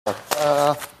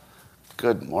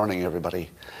Good morning,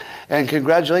 everybody. And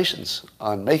congratulations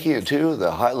on making it to the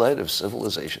highlight of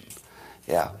civilization.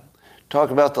 Yeah.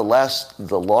 Talk about the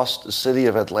lost city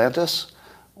of Atlantis.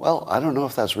 Well, I don't know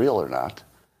if that's real or not,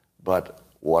 but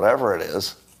whatever it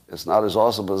is, it's not as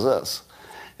awesome as this.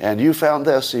 And you found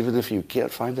this even if you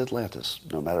can't find Atlantis,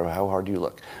 no matter how hard you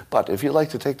look. But if you'd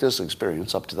like to take this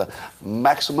experience up to the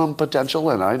maximum potential,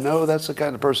 and I know that's the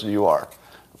kind of person you are,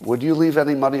 would you leave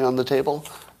any money on the table?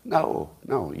 No,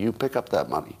 you pick up that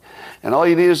money. And all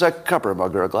you need is a cup or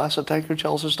mug or a glass, a tankard,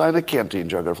 chalice or stein, a canteen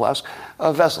jug or flask,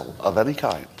 a vessel of any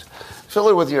kind. Fill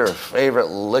it with your favorite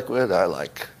liquid. I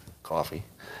like coffee.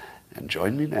 And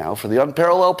join me now for the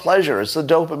unparalleled pleasure. It's the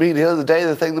dopamine hit of the day,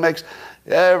 the thing that makes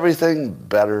everything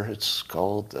better. It's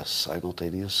called the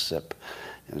simultaneous sip.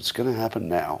 And it's going to happen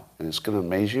now. And it's going to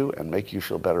amaze you and make you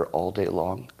feel better all day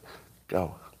long.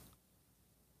 Go.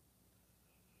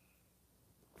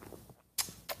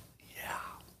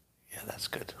 Yeah, that's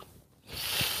good.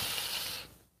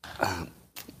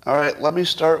 All right, let me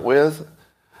start with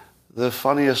the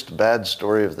funniest bad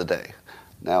story of the day.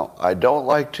 Now, I don't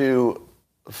like to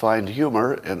find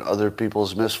humor in other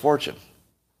people's misfortune.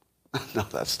 No,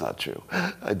 that's not true.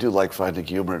 I do like finding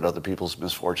humor in other people's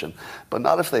misfortune, but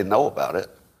not if they know about it.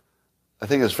 I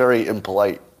think it's very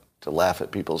impolite to laugh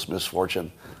at people's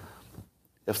misfortune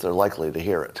if they're likely to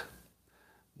hear it.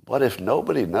 But if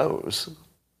nobody knows,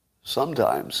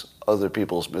 sometimes other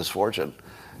people's misfortune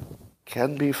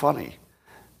can be funny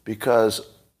because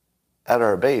at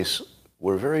our base,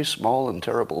 we're very small and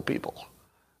terrible people.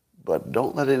 But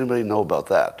don't let anybody know about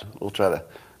that. We'll try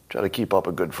to keep up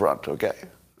a good front, okay?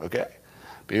 Okay?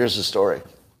 But here's the story.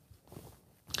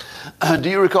 Do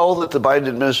you recall that the Biden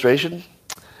administration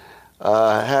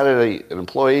had an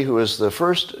employee who was the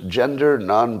first gender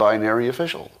non-binary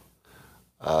official?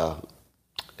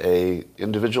 A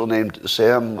individual named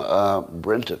Sam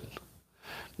Brinton.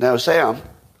 Now, Sam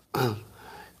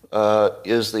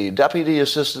is the Deputy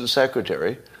Assistant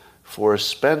Secretary for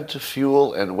Spent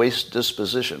Fuel and Waste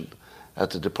Disposition at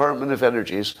the Department of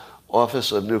Energy's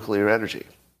Office of Nuclear Energy.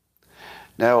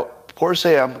 Now, poor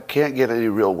Sam can't get any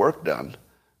real work done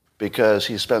because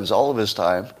he spends all of his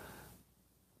time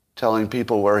telling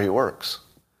people where he works.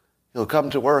 He'll come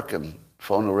to work and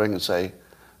phone will ring and say,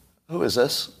 "Who is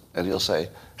this?" And he'll say,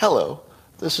 "Hello,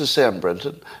 this is Sam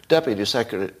Brinton, Deputy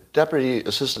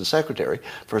Assistant Secretary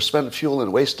for Spent Fuel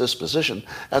and Waste Disposition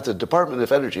at the Department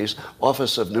of Energy's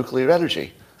Office of Nuclear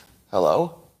Energy.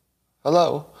 Hello?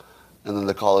 Hello?" And then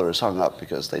the caller is hung up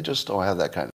because they just don't have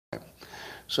that kind of time.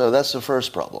 So that's the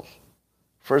first problem.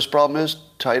 First problem is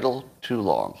title too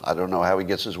long. I don't know how he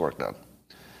gets his work done.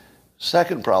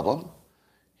 Second problem,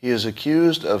 he is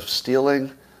accused of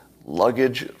stealing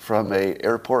luggage from an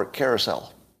airport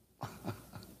carousel.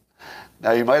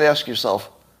 Now you might ask yourself,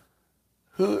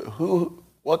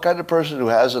 what kind of person who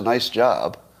has a nice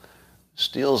job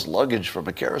steals luggage from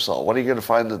a carousel? What are you going to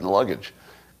find in the luggage?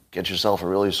 Get yourself a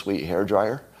really sweet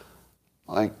hairdryer?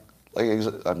 I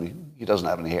mean, he doesn't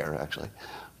have any hair, actually.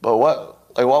 But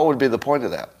what would be the point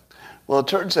of that? Well, it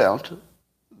turns out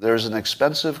there's an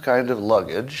expensive kind of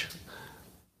luggage,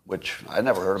 which I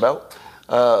never heard about,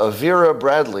 a Vera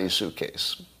Bradley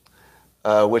suitcase,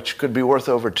 which could be worth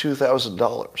over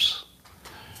 $2,000.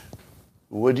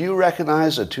 Would you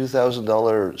recognize a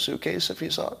 $2,000 suitcase if you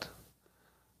saw it?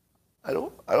 I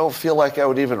don't feel like I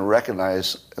would even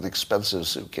recognize an expensive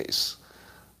suitcase.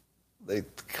 They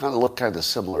kind of look kind of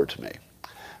similar to me.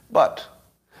 But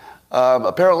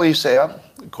apparently Sam,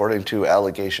 according to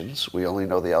allegations, we only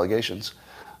know the allegations,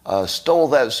 stole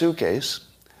that suitcase,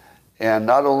 and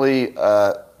not only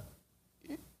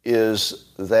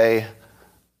is they,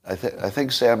 I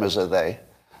think Sam is a they,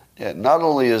 not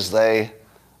only is they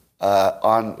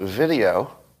on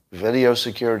video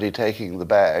security taking the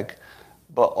bag,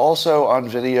 but also on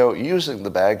video using the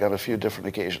bag on a few different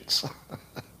occasions.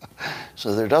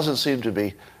 So there doesn't seem to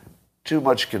be too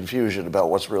much confusion about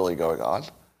what's really going on.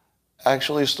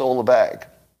 Actually stole the bag.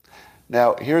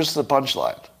 Now, here's the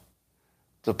punchline.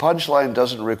 The punchline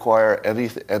doesn't require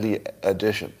any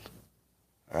addition.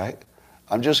 All right?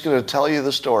 I'm just going to tell you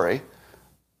the story,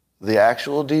 the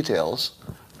actual details,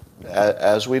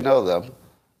 as we know them,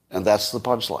 and that's the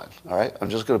punchline. All right? I'm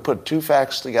just going to put two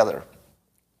facts together.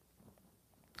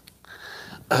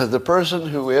 The person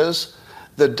who is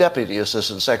the Deputy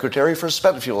Assistant Secretary for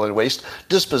Spent Fuel and Waste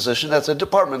Disposition at the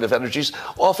Department of Energy's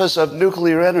Office of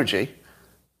Nuclear Energy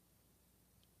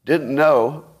didn't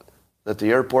know that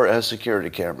the airport has security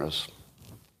cameras.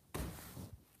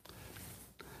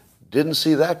 Didn't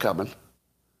see that coming.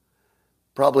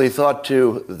 Probably thought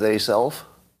to theyself,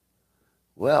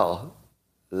 well,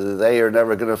 they are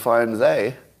never going to find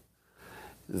they.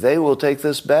 They will take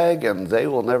this bag and they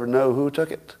will never know who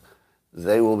took it.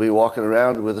 They will be walking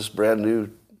around with this brand new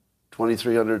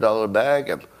 $2,300 bag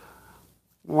and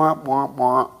wah, wah,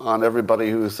 wah on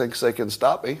everybody who thinks they can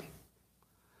stop me.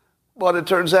 But it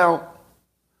turns out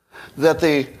that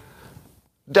the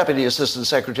Deputy Assistant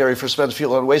Secretary for Spent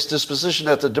Fuel and Waste Disposition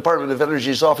at the Department of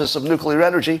Energy's Office of Nuclear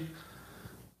Energy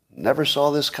never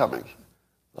saw this coming.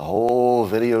 The whole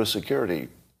video security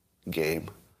game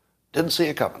didn't see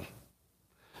it coming.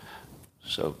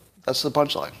 So that's the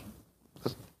punchline.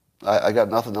 I got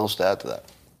nothing else to add to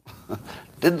that.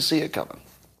 Didn't see it coming.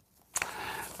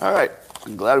 All right.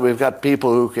 I'm glad we've got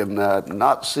people who can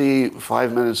not see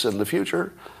 5 minutes in the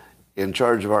future in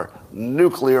charge of our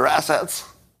nuclear assets.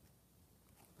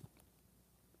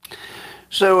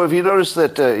 So have you noticed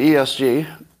that ESG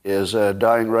is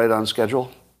dying right on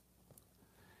schedule?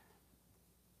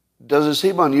 Does it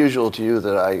seem unusual to you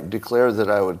that I declared that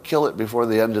I would kill it before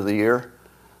the end of the year?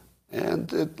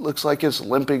 And it looks like it's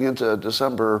limping into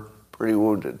December pretty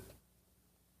wounded.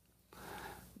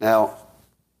 Now,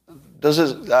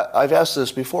 I've asked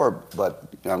this before, but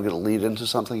I'm going to lead into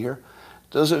something here.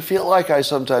 Does it feel like I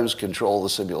sometimes control the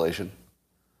simulation?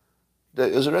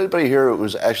 Is there anybody here who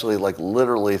was actually like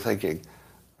literally thinking,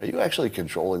 are you actually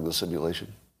controlling the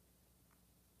simulation?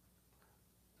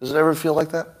 Does it ever feel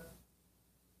like that?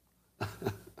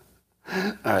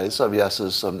 All right, some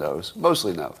yeses, some nos,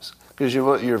 mostly nos, because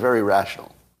you're very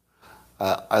rational.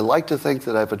 I like to think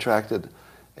that I've attracted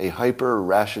a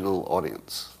hyper-rational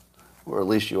audience, or at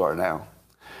least you are now.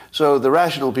 So the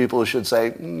rational people should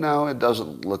say, no, it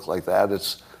doesn't look like that.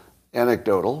 It's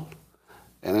anecdotal,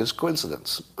 and it's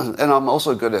coincidence. And I'm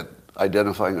also good at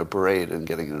identifying a parade and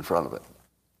getting in front of it.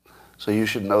 So you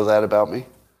should know that about me.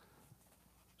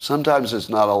 Sometimes it's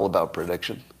not all about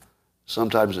prediction.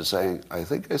 Sometimes it's saying, I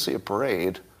think I see a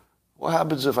parade. What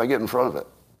happens if I get in front of it?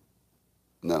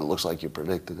 And then it looks like you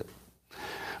predicted it.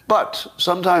 But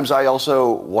sometimes I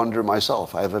also wonder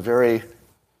myself. I have a very,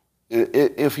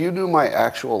 if you knew my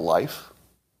actual life,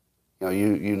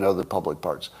 you know the public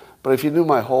parts, but if you knew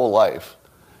my whole life,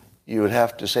 you would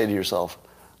have to say to yourself,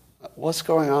 what's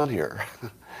going on here?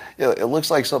 It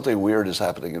looks like something weird is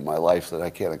happening in my life that I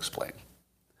can't explain.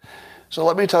 So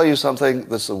let me tell you something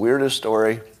that's the weirdest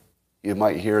story you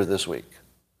might hear this week.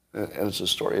 And it's a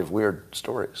story of weird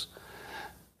stories.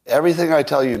 Everything I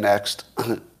tell you next,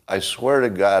 I swear to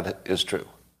God, is true.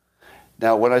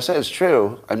 Now, when I say it's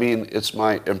true, I mean it's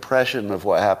my impression of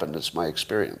what happened. It's my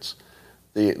experience.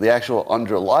 The actual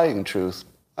underlying truth,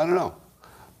 I don't know.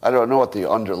 I don't know what the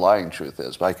underlying truth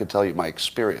is, but I can tell you my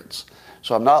experience.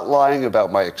 So I'm not lying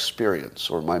about my experience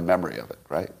or my memory of it,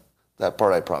 right? That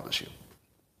part I promise you.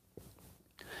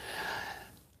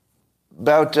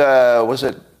 About, was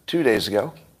it 2 days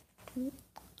ago,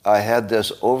 I had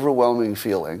this overwhelming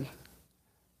feeling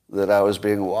that I was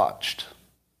being watched.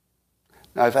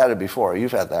 Now, I've had it before.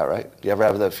 You've had that, right? Do you ever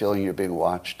have that feeling you're being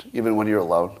watched, even when you're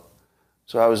alone?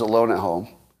 So I was alone at home,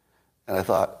 and I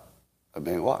thought, I'm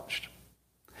being watched.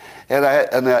 And I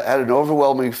had an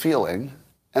overwhelming feeling,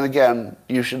 and again,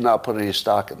 you should not put any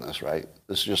stock in this, right?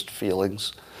 This is just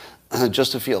feelings,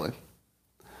 just a feeling,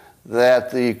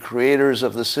 that the creators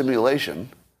of the simulation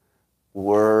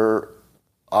were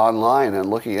online and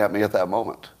looking at me at that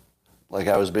moment, like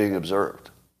I was being observed.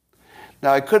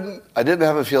 Now, I didn't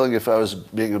have a feeling if I was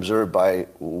being observed by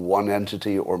one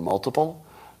entity or multiple,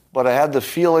 but I had the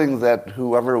feeling that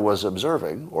whoever was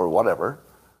observing, or whatever,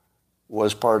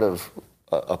 was part of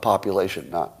a population,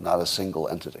 not a single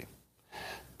entity.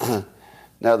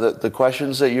 Now, the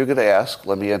questions that you're going to ask,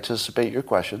 let me anticipate your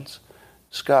questions.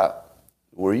 Scott,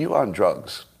 were you on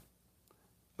drugs?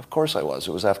 Of course I was.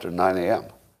 It was after 9 a.m.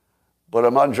 But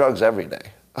I'm on drugs every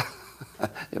day,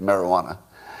 in marijuana.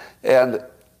 And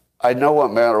I know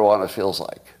what marijuana feels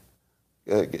like.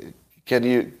 Can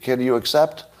you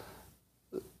accept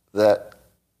that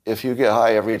if you get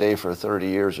high every day for 30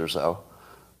 years or so,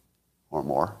 or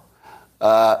more,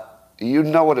 you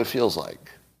know what it feels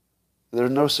like? There are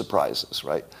no surprises,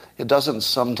 right? It doesn't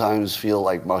sometimes feel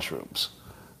like mushrooms,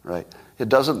 right? It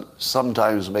doesn't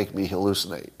sometimes make me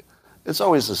hallucinate. It's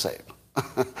always the same.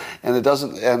 And it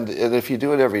doesn't, and if you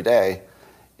do it every day,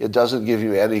 it doesn't give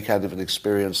you any kind of an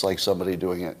experience like somebody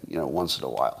doing it, once in a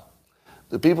while.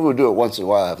 The people who do it once in a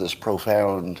while have this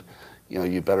profound,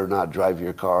 you better not drive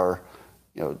your car,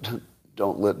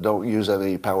 don't use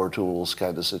any power tools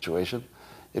kind of situation.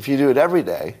 If you do it every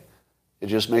day, it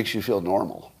just makes you feel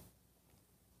normal.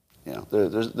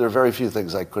 There are very few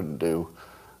things I couldn't do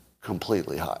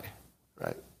completely high,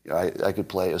 right? I could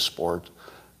play a sport,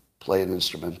 play an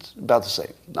instrument, about the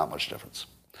same, not much difference.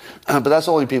 But that's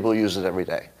only people who use it every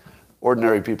day.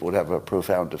 Ordinary people would have a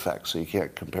profound effect, so you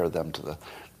can't compare them to the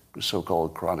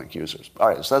so-called chronic users. All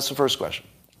right, so that's the first question.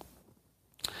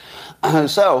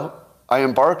 So I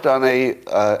embarked on a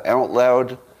out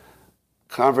loud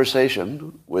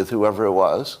conversation with whoever it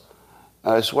was,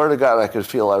 and I swear to God I could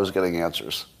feel I was getting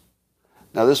answers.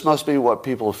 Now this must be what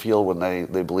people feel when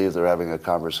they believe they're having a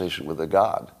conversation with a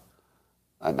God.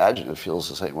 I imagine it feels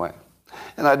the same way.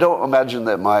 And I don't imagine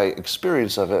that my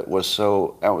experience of it was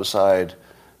so outside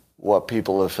what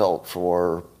people have felt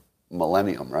for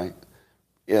millennium, right?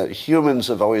 Yeah, humans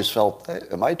have always felt, hey,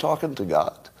 am I talking to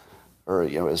God? Or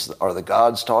are the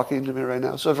gods talking to me right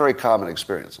now? It's a very common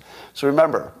experience. So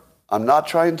remember, I'm not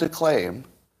trying to claim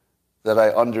that I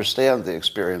understand the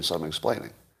experience I'm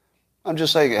explaining. I'm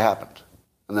just saying it happened.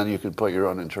 And then you can put your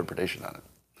own interpretation on it.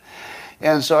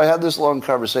 And so I had this long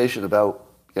conversation about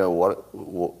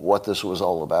what this was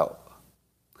all about.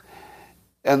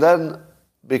 And then,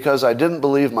 because I didn't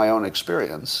believe my own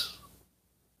experience,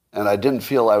 and I didn't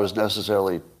feel I was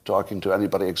necessarily talking to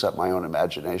anybody except my own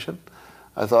imagination,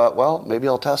 I thought, well, maybe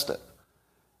I'll test it.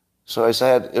 So I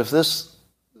said,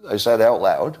 I said out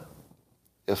loud,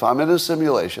 if I'm in a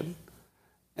simulation,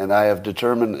 and I have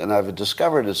determined and I've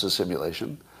discovered it's a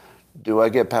simulation, do I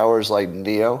get powers like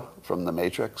Neo from the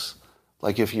Matrix?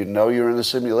 Like if you know you're in a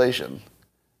simulation,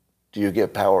 do you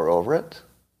get power over it?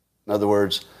 In other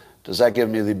words, does that give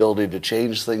me the ability to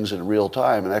change things in real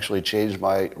time and actually change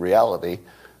my reality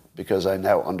because I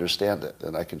now understand it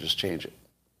and I can just change it?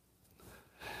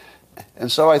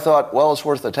 And so I thought, well, it's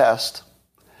worth a test.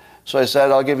 So I said,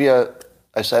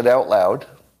 I said out loud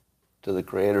to the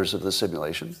creators of the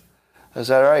simulation, I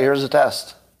said, all right, here's a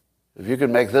test. If you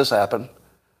can make this happen,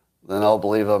 then I'll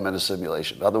believe I'm in a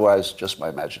simulation. Otherwise, just my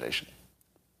imagination.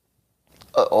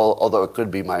 Although it could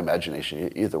be my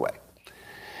imagination either way.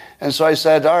 And so I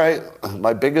said, all right,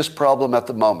 my biggest problem at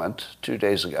the moment, 2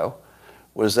 days ago,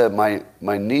 was that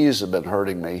my knees have been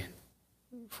hurting me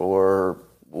for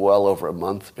well over a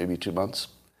month, maybe 2 months.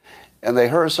 And they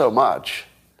hurt so much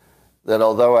that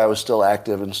although I was still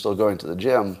active and still going to the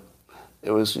gym, it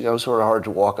was sort of hard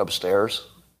to walk upstairs,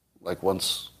 like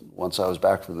once I was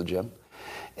back from the gym.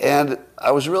 And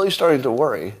I was really starting to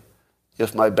worry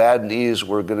if my bad knees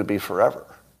were going to be forever.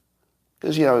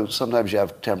 Because, sometimes you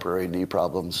have temporary knee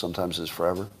problems, sometimes it's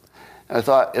forever. And I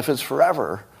thought, if it's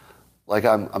forever, like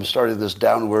I'm starting this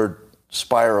downward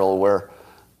spiral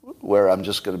where I'm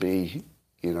just going to be,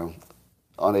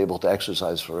 unable to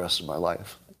exercise for the rest of my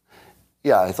life.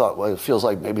 Yeah, I thought, well, it feels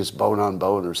like maybe it's bone on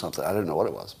bone or something. I didn't know what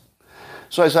it was.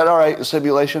 So I said, all right,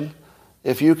 simulation,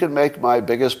 if you can make my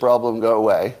biggest problem go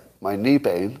away, my knee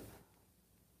pain,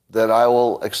 then I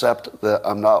will accept that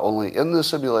I'm not only in the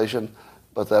simulation,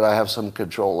 but that I have some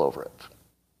control over it.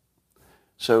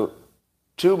 So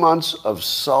 2 months of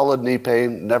solid knee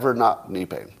pain, never not knee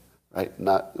pain, right?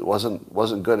 It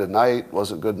wasn't good at night,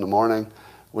 wasn't good in the morning,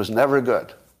 was never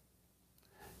good.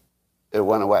 It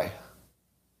went away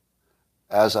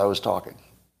as I was talking.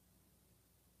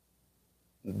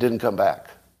 It didn't come back.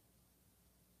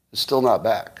 It's still not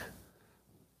back.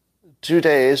 2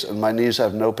 days and my knees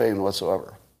have no pain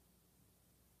whatsoever.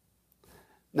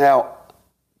 Now,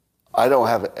 I don't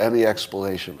have any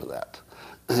explanation for that.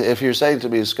 If you're saying to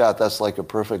me, Scott, that's like a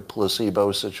perfect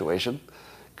placebo situation,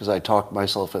 because I talked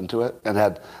myself into it, and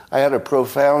I had a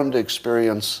profound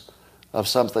experience of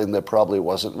something that probably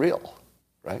wasn't real,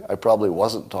 right? I probably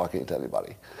wasn't talking to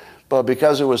anybody. But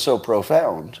because it was so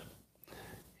profound,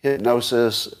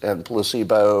 hypnosis and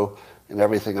placebo and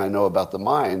everything I know about the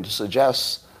mind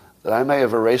suggests that I may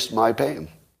have erased my pain.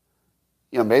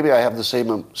 Maybe I have the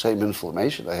same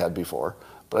inflammation I had before,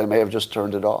 but I may have just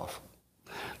turned it off.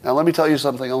 Now, let me tell you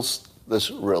something else that's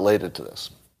related to this.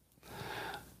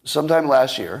 Sometime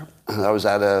last year, I was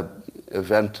at an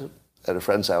event at a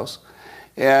friend's house,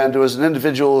 and there was an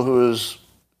individual who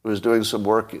was doing some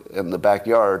work in the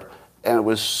backyard, and it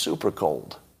was super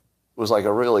cold. It was like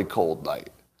a really cold night.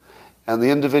 And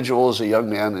the individual is a young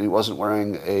man, and he wasn't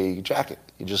wearing a jacket.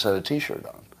 He just had a T-shirt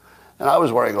on. And I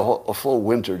was wearing a full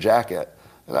winter jacket,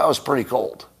 and I was pretty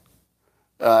cold.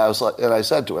 And I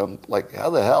said to him,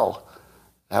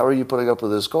 how are you putting up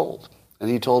with this cold? And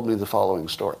he told me the following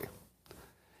story.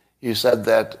 He said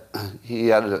that he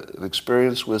had an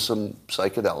experience with some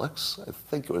psychedelics, I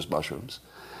think it was mushrooms,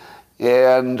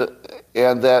 and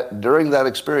that during that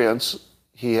experience,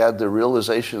 he had the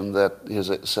realization that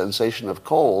his sensation of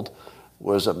cold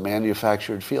was a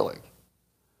manufactured feeling,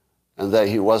 and that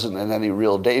he wasn't in any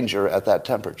real danger at that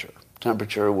temperature.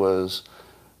 Temperature was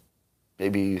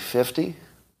maybe 50,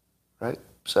 right?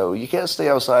 So you can't stay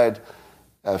outside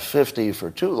at 50 for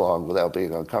too long without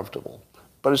being uncomfortable.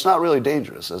 But it's not really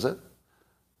dangerous, is it?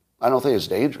 I don't think it's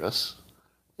dangerous.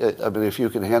 I mean, if you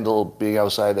can handle being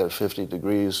outside at 50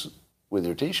 degrees with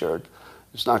your T-shirt,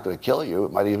 it's not going to kill you.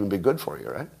 It might even be good for you,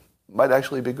 right? It might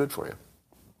actually be good for you.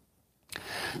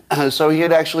 So he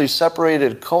had actually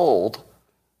separated cold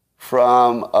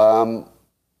from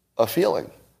a feeling.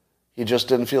 He just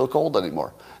didn't feel cold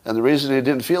anymore. And the reason he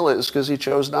didn't feel it is because he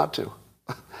chose not to.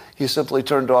 He simply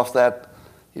turned off that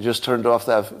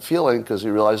feeling because he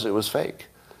realized it was fake.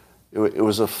 It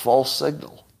was a false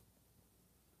signal.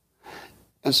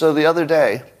 And so the other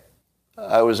day,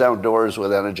 I was outdoors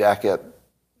without a jacket,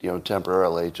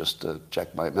 temporarily just to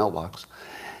check my mailbox.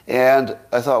 And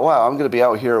I thought, wow, I'm going to be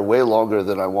out here way longer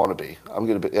than I want to be.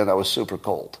 And I was super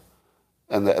cold.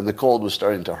 And the cold was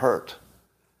starting to hurt.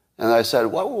 And I said,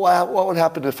 what would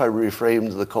happen if I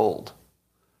reframed the cold?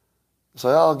 So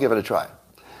I'll give it a try.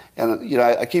 And,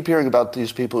 I keep hearing about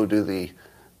these people who do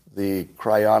the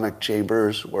cryonic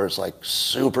chambers where it's like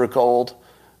super cold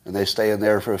and they stay in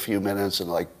there for a few minutes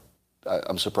and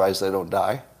I'm surprised they don't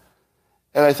die.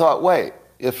 And I thought, wait,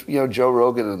 if, Joe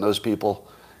Rogan and those people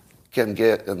can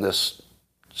get in this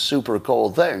super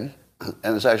cold thing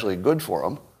and it's actually good for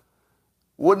them,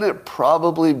 wouldn't it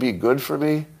probably be good for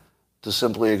me to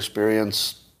simply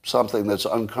experience something that's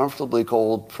uncomfortably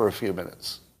cold for a few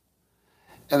minutes?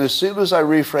 And as soon as I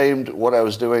reframed what I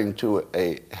was doing to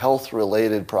a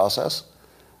health-related process,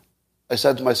 I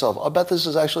said to myself, I bet this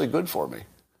is actually good for me.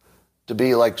 To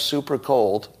be super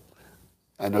cold.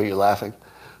 I know you're laughing.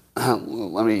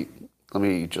 Let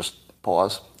me just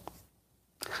pause.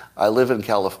 I live in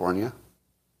California.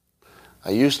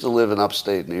 I used to live in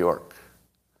upstate New York.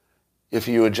 If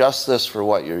you adjust this for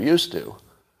what you're used to,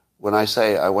 when I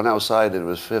say I went outside and it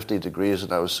was 50 degrees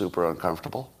and I was super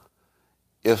uncomfortable,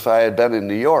 if I had been in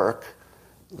New York,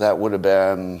 that would have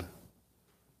been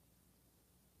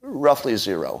roughly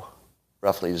zero,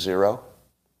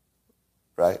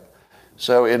 right?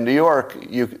 So in New York,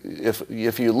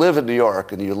 if you live in New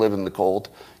York and you live in the cold,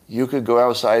 you could go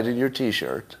outside in your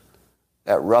T-shirt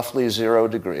at roughly 0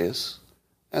 degrees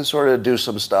and sort of do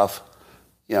some stuff.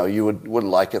 You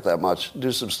wouldn't like it that much.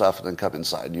 Do some stuff and then come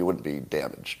inside. You wouldn't be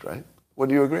damaged, right?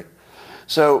 Wouldn't you agree?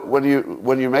 So when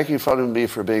you're making fun of me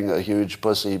for being a huge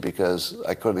pussy because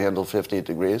I couldn't handle 50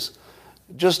 degrees,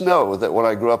 just know that when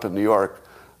I grew up in New York,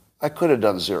 I could have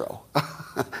done 0.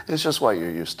 It's just what you're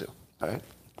used to, right?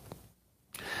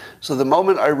 So the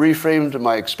moment I reframed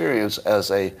my experience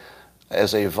as a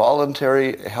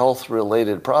voluntary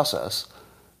health-related process,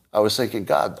 I was thinking,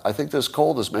 God, I think this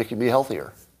cold is making me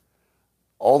healthier.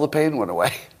 All the pain went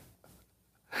away.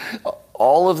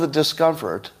 All of the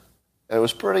discomfort, and it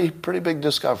was pretty big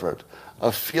discomfort,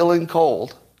 of feeling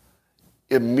cold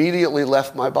immediately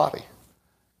left my body.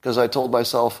 Because I told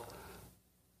myself,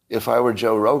 if I were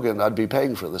Joe Rogan, I'd be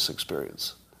paying for this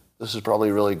experience. This is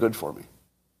probably really good for me.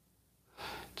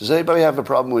 Does anybody have a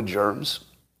problem with germs?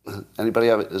 Is anybody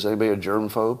a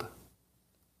germphobe?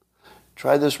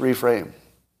 Try this reframe.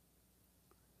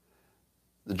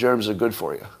 The germs are good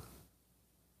for you.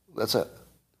 That's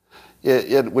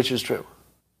it. Which is true.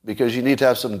 Because you need to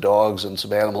have some dogs and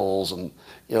some animals and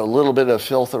a little bit of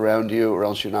filth around you or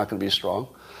else you're not going to be strong.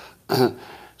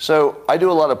 So I do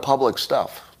a lot of public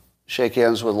stuff. Shake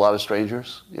hands with a lot of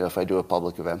strangers, if I do a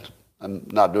public event. I'm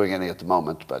not doing any at the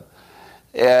moment,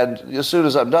 and as soon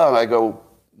as I'm done, I go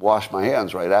wash my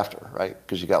hands right after, right?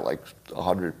 Because you got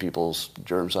 100 people's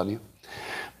germs on you.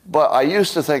 But I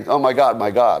used to think, oh my God,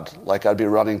 I'd be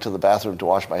running to the bathroom to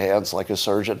wash my hands like a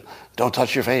surgeon. Don't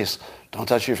touch your face. Don't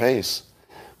touch your face.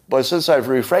 But since I've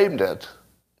reframed it,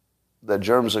 that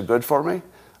germs are good for me,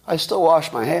 I still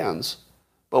wash my hands.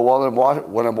 But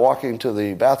when I'm walking to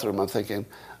the bathroom, I'm thinking,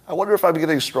 I wonder if I'm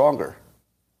getting stronger.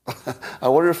 I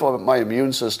wonder if my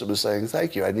immune system is saying,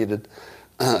 thank you, I needed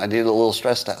a little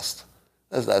stress test.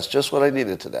 That's just what I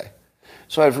needed today.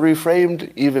 So I've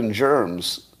reframed even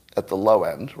germs at the low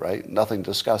end, right? Nothing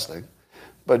disgusting.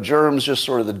 But germs, just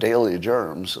sort of the daily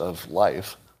germs of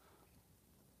life,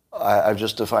 I've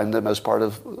just defined them as part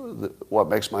of what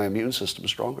makes my immune system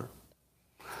stronger.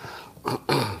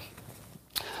 I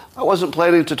wasn't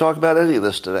planning to talk about any of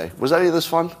this today. Was any of this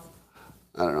fun?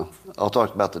 I don't know. I'll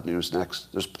talk about the news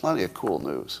next. There's plenty of cool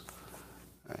news.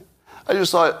 Right? I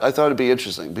thought it'd be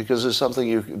interesting because it's something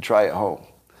you can try at home.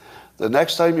 The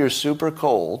next time you're super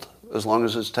cold, as long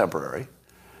as it's temporary,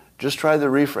 just try the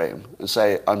reframe and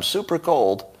say, I'm super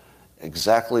cold,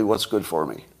 exactly what's good for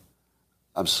me.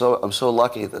 I'm so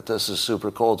lucky that this is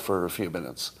super cold for a few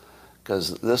minutes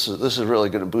because this is really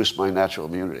going to boost my natural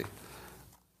immunity.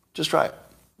 Just try it.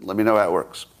 Let me know how it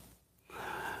works.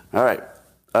 All right.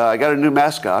 I got a new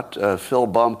mascot, Phil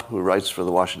Bump, who writes for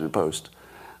the Washington Post.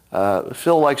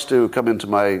 Phil likes to come into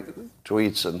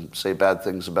tweets and say bad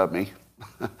things about me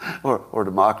or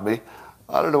to mock me.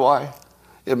 I don't know why.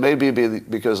 It may be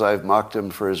because I've mocked him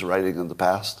for his writing in the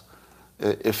past.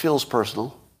 It feels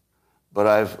personal, but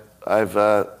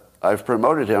I've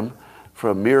promoted him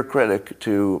from mere critic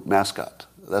to mascot.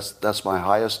 That's my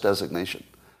highest designation.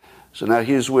 So now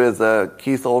he's with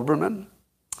Keith Olbermann,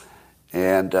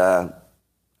 and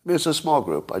it's a small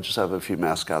group. I just have a few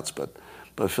mascots, but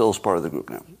Phil's part of the group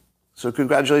now. So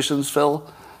congratulations,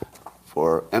 Phil,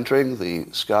 for entering the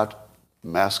Scott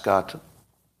Mascot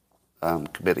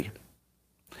Committee.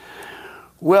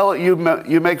 Well, you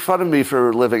make fun of me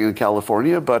for living in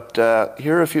California, but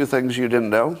here are a few things you didn't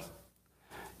know.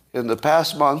 In the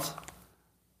past month,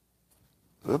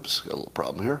 oops, got a little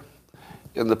problem here.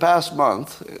 In the past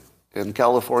month, in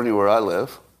California where I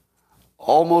live,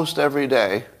 almost every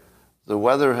day, the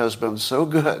weather has been so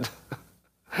good,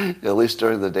 at least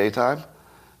during the daytime,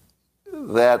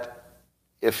 that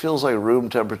it feels like room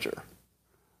temperature.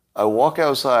 I walk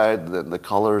outside, and the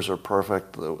colors are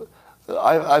perfect.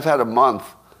 I've had a month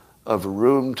of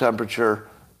room temperature,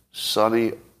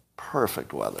 sunny,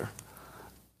 perfect weather.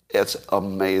 It's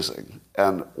amazing,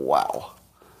 and wow.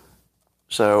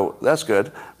 So that's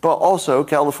good. But also,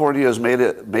 California has made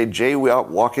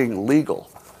jaywalking legal.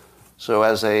 So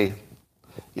it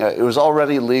was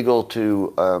already legal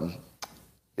to,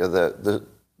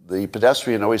 the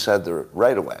pedestrian always had the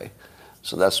right of way.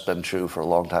 So that's been true for a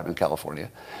long time in California.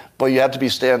 But you had to be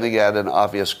standing at an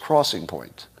obvious crossing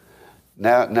point.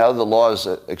 Now the law is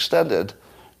extended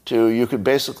to you could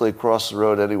basically cross the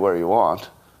road anywhere you want,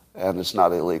 and it's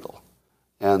not illegal.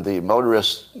 And the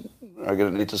motorists are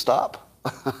going to need to stop.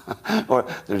 Or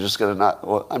they're just going to not,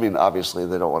 well, I mean, obviously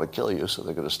they don't want to kill you, so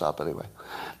they're going to stop anyway.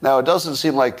 Now, it doesn't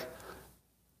seem like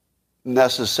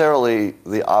necessarily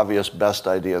the obvious best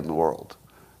idea in the world.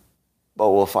 But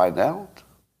we'll find out.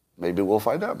 Maybe we'll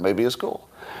find out. Maybe it's cool.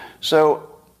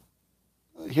 So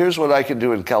here's what I can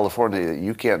do in California that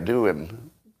you can't do in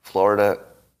Florida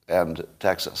and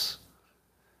Texas.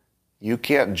 You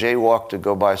can't jaywalk to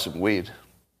go buy some weed.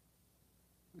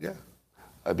 Yeah.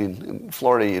 I mean, in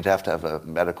Florida, you'd have to have a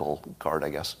medical card, I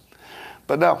guess.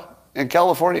 But no, in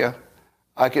California,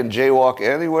 I can jaywalk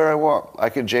anywhere I want. I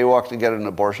can jaywalk to get an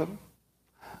abortion.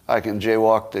 I can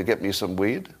jaywalk to get me some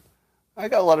weed. I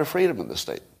got a lot of freedom in this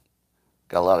state.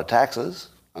 Got a lot of taxes.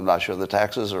 I'm not sure the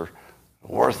taxes are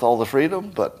worth all the freedom,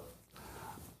 but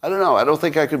I don't know. I don't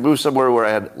think I could move somewhere where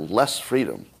I had less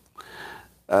freedom.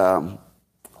 And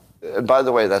by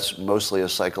the way, that's mostly a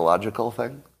psychological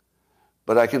thing.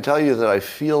 But I can tell you that I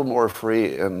feel more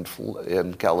free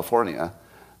in California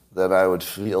than I would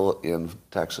feel in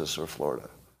Texas or Florida.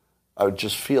 I would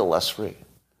just feel less free.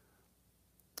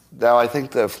 Now, I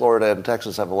think that Florida and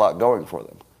Texas have a lot going for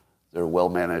them. They're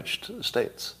well-managed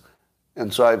states.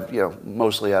 And so I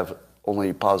mostly have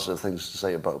only positive things to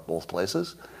say about both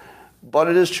places. But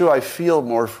it is true, I feel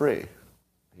more free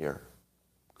here.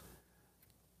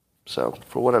 So,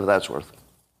 for whatever that's worth.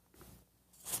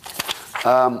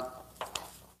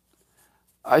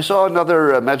 I saw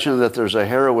another mention that there's a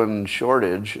heroin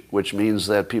shortage, which means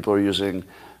that people are using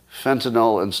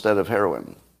fentanyl instead of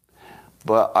heroin.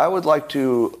 But I would like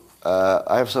to,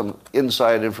 I have some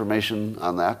inside information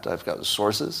on that. I've got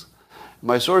sources.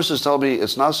 My sources tell me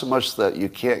it's not so much that you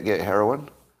can't get heroin,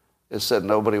 it's that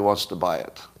nobody wants to buy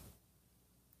it.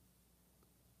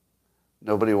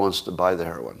 Nobody wants to buy the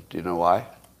heroin. Do you know why?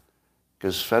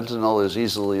 Because fentanyl is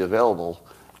easily available,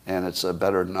 and it's a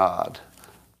better nod.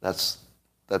 That's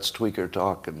tweaker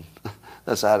talk, and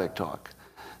that's addict talk.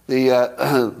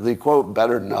 The quote,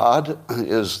 better nod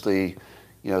is the,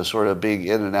 sort of being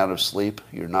in and out of sleep.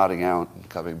 You're nodding out and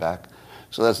coming back.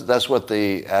 So that's what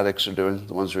the addicts are doing,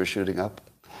 the ones who are shooting up.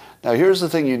 Now, here's the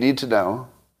thing you need to know,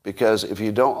 because if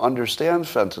you don't understand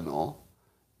fentanyl,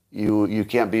 you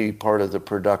can't be part of the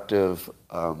productive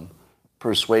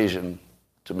persuasion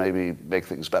to maybe make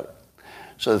things better.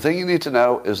 So the thing you need to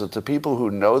know is that the people who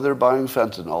know they're buying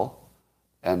fentanyl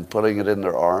and putting it in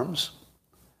their arms,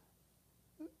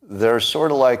 they're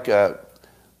sort of like, I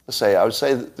would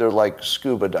say they're like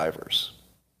scuba divers.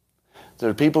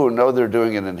 They're people who know they're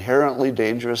doing an inherently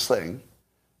dangerous thing,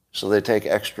 so they take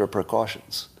extra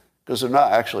precautions. Because they're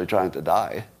not actually trying to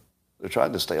die. They're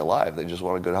trying to stay alive. They just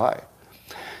want a good high.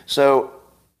 So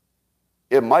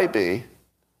it might be,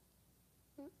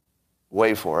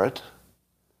 wait for it,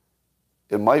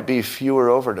 it might be fewer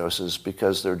overdoses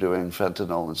because they're doing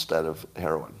fentanyl instead of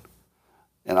heroin.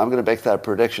 And I'm going to make that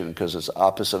prediction because it's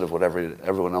opposite of what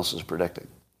everyone else is predicting.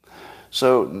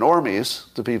 So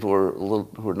normies, the people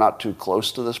who are not too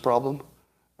close to this problem,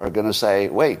 are going to say,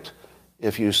 wait,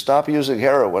 if you stop using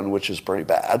heroin, which is pretty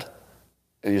bad,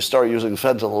 and you start using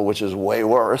fentanyl, which is way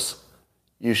worse,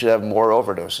 you should have more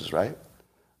overdoses, right?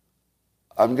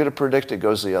 I'm going to predict it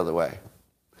goes the other way.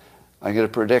 I'm going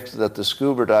to predict that the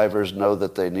scuba divers know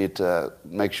that they need to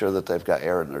make sure that they've got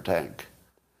air in their tank.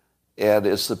 And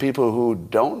it's the people who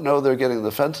don't know they're getting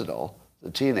the fentanyl, the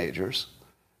teenagers,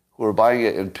 who are buying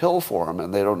it in pill form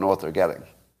and they don't know what they're getting.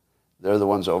 They're the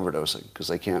ones overdosing because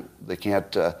they can't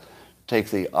take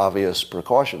the obvious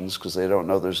precautions because they don't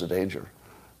know there's a danger.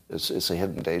 It's a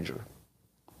hidden danger.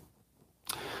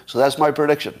 So that's my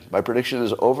prediction. My prediction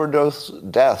is overdose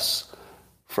deaths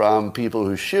from people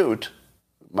who shoot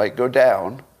might go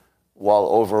down while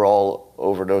overall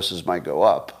overdoses might go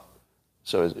up.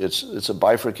 So it's a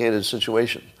bifurcated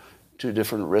situation, two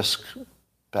different risk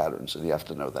patterns, and you have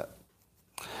to know that.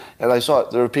 And I saw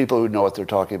there are people who know what they're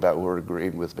talking about who are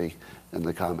agreeing with me in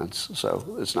the comments,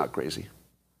 so it's not crazy.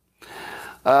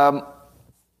 All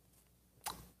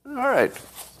right.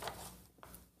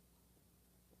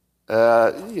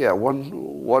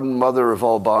 One mother of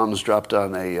all bombs dropped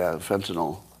on a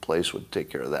fentanyl place would take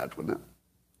care of that, wouldn't it?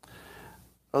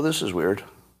 Oh, this is weird.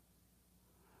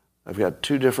 I've got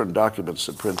two different documents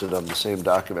that printed on the same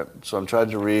document. So I'm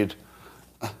trying to read.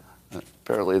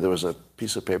 Apparently there was a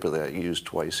piece of paper that I used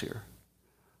twice here.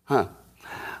 Oh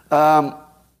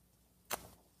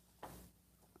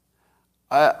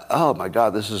my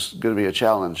God, this is going to be a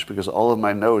challenge because all of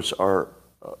my notes are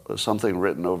something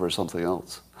written over something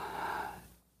else.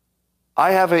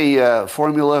 I have a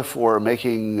formula for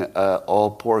making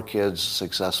all poor kids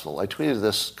successful. I tweeted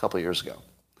this a couple of years ago,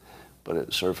 but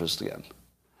it surfaced again.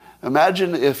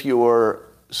 Imagine if your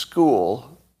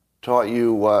school taught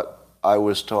you what I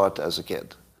was taught as a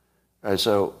kid. All right,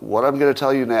 so what I'm going to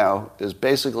tell you now is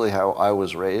basically how I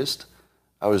was raised.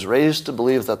 I was raised to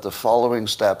believe that the following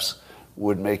steps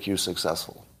would make you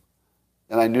successful.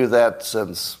 And I knew that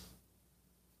since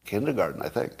kindergarten, I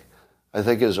think. I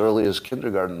think as early as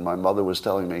kindergarten, my mother was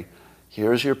telling me,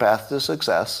 here's your path to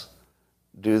success.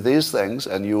 Do these things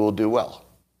and you will do well.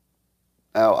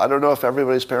 Now, I don't know if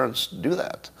everybody's parents do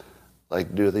that.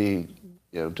 Like, do the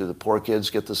poor kids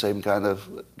get the same kind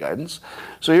of guidance?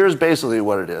 So here's basically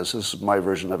what it is. This is my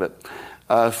version of it.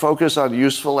 Focus on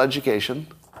useful education.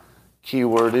 Key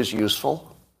word is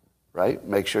useful, right?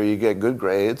 Make sure you get good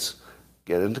grades,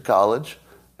 get into college,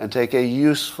 and take a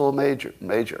useful major.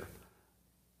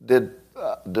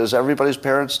 Does everybody's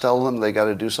parents tell them they got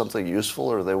to do something useful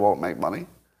or they won't make money?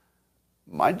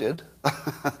 Mine did.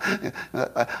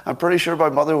 I'm pretty sure my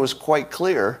mother was quite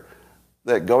clear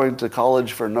that going to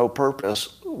college for no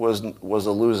purpose was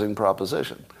a losing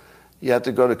proposition. You had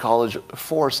to go to college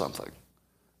for something,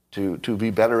 to be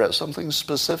better at something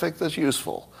specific that's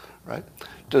useful, right?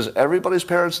 Does everybody's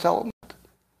parents tell them that?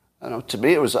 I don't know. To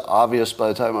me, it was obvious by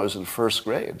the time I was in first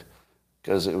grade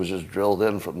because it was just drilled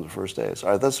in from the first days.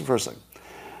 All right, that's the first thing.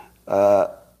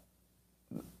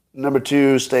 Number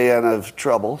two, stay out of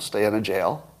trouble, stay out of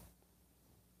jail,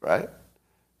 right?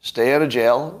 Stay out of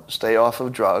jail, stay off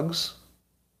of drugs,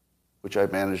 which I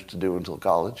managed to do until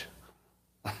college.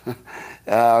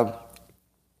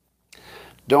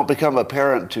 Don't become a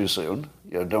parent too soon.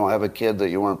 Don't have a kid that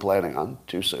you weren't planning on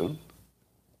too soon,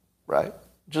 right?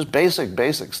 Just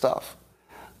basic stuff.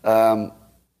 Don't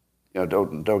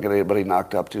get anybody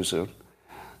knocked up too soon.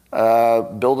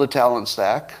 Build a talent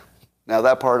stack. Now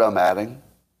that part I'm adding.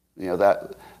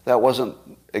 That wasn't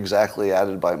exactly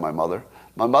added by my mother.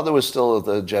 My mother was still of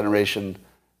the generation,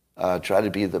 try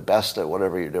to be the best at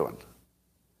whatever you're doing,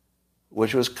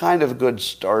 which was kind of good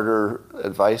starter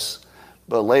advice.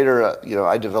 But later,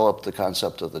 I developed the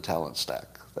concept of the talent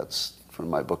stack. That's from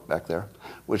my book back there,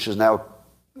 which is now,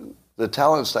 the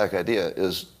talent stack idea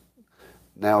is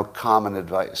now common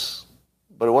advice.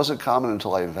 But it wasn't common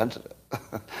until I invented it.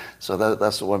 So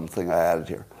that's the one thing I added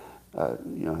here.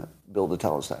 Build a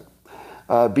talent stack.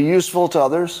 Be useful to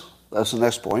others. That's the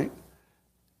next point.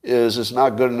 It's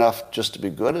not good enough just to be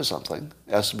good at something.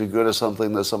 It has to be good at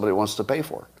something that somebody wants to pay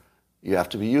for. You have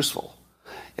to be useful.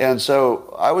 And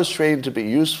so I was trained to be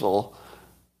useful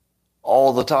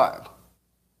all the time.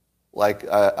 Like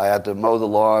I had to mow the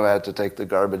lawn, I had to take the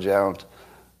garbage out.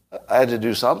 I had to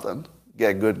do something,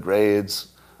 get good grades,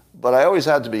 but I always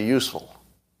had to be useful.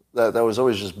 That was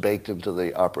always just baked into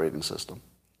the operating system.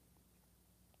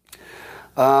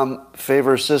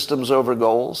 Favor systems over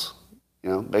goals.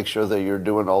 Make sure that you're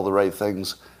doing all the right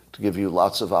things to give you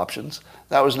lots of options.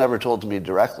 That was never told to me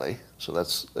directly, so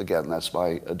that's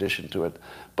my addition to it.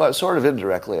 But sort of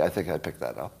indirectly, I think I picked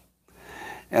that up.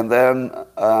 And then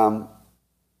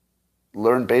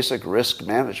learn basic risk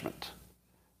management.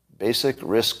 Basic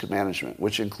risk management,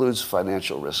 which includes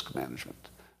financial risk management.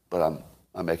 But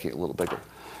I'm making it a little bigger.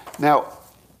 Now,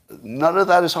 none of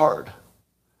that is hard.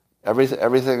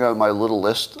 Everything on my little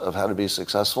list of how to be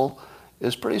successful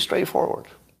is pretty straightforward.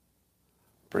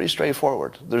 Pretty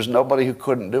straightforward. There's nobody who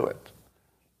couldn't do it,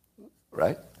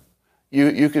 right?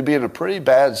 You could be in a pretty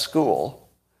bad school,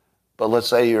 but let's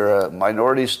say you're a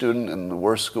minority student in the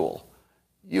worst school.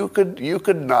 You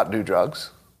could not do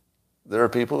drugs. There are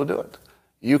people who do it.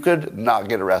 You could not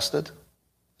get arrested.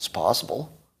 It's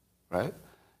possible, right?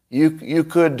 You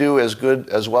could do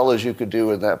as well as you could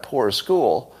do in that poor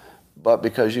school, but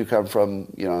because you come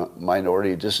from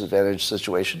minority disadvantaged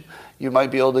situation, you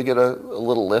might be able to get a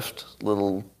little lift,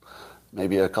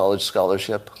 maybe a college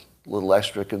scholarship, a little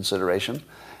extra consideration,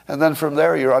 and then from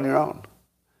there you're on your own.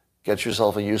 Get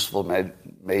yourself a useful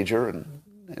major, and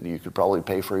you could probably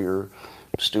pay for your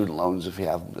student loans if you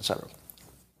have them, etc.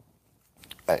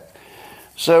 Right.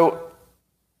 So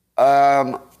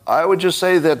I would just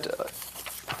say that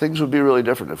things would be really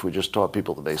different if we just taught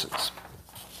people the basics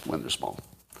when they're small.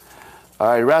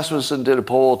 Rasmussen did a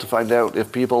poll to find out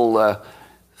if people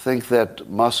think that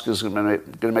Musk is going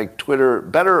to make Twitter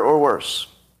better or worse.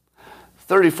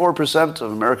 34%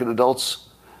 of American adults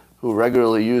who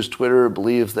regularly use Twitter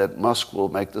believe that Musk will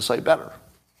make the site better.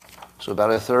 So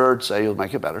about a third say he'll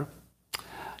make it better.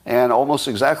 And almost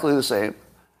exactly the same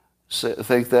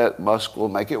think that Musk will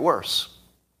make it worse.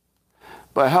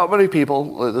 But how many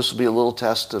people, this will be a little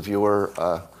test of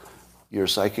your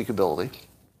psychic ability,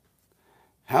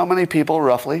 how many people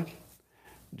roughly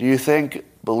do you think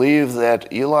believe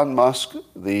that Elon Musk,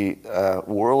 the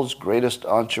world's greatest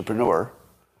entrepreneur,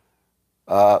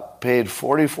 paid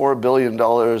 $44 billion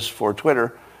for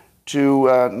Twitter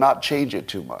to not change it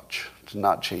too much,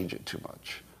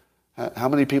 How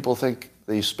many people think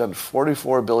they spent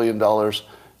 $44 billion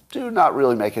to not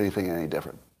really make anything any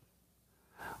different?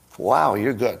 Wow,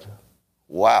 you're good.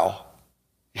 Wow.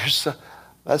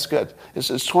 That's good. It's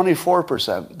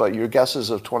 24%, but your guesses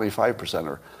of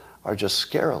 25% are just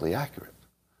scarily accurate.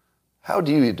 How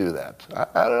do you do that?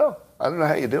 I don't know. I don't know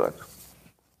how you do it.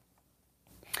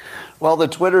 Well, the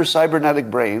Twitter cybernetic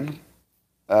brain,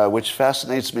 which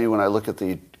fascinates me when I look at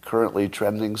the currently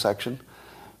trending section,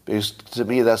 because to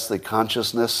me that's the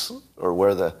consciousness, or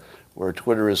where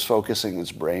Twitter is focusing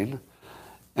its brain.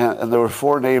 And there were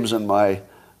 4 names in my,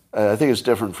 I think it's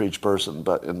different for each person,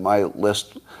 but in my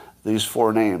list, these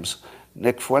 4 names: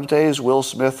 Nick Fuentes, Will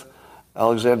Smith,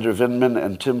 Alexander Vindman,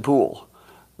 and Tim Pool.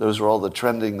 Those were all the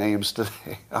trending names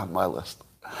today on my list.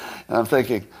 And I'm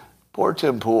thinking, poor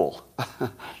Tim Pool.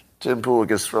 Tim Pool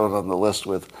gets thrown on the list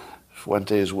with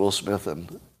Fuentes, Will Smith,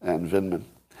 and Vindman.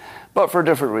 But for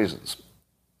different reasons,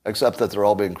 except that they're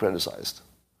all being criticized,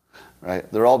 right?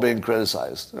 They're all being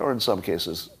criticized, or in some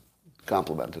cases,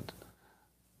 complimented.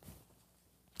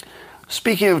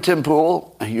 Speaking of Tim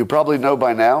Pool, you probably know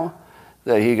by now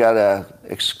that he got an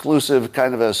exclusive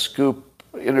kind of a scoop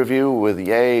interview with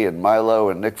Ye and Milo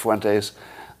and Nick Fuentes.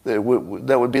 That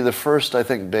would be the first, I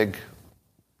think,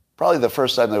 probably the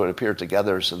first time they would appear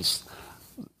together since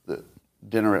the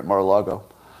dinner at Mar-a-Lago.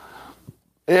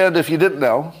 And if you didn't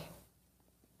know,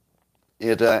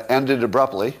 it ended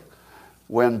abruptly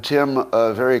when Tim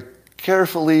very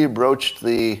carefully broached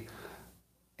the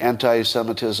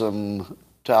anti-Semitism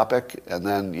topic, and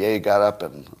then Ye got up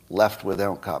and left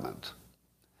without comment.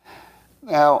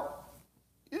 Now,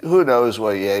 who knows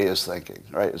what Ye is thinking,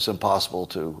 right? It's impossible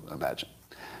to imagine.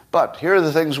 But here are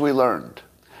the things we learned.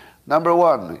 Number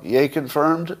 1, Ye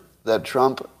confirmed that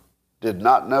Trump did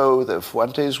not know that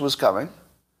Fuentes was coming,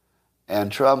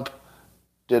 and Trump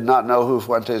did not know who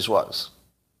Fuentes was.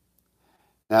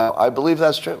 Now, I believe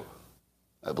that's true.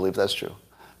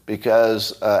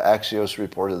 Because Axios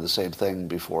reported the same thing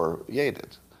before Ye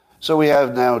did. So we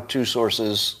have now 2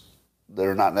 sources that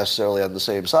are not necessarily on the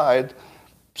same side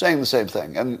saying the same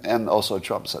thing, and also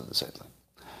Trump said the same thing.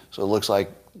 So it looks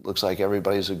like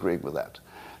everybody's agreeing with that.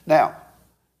 Now,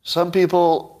 some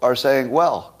people are saying,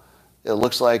 well, it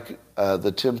looks like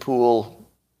the Tim Pool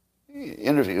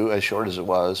interview, as short as it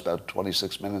was, about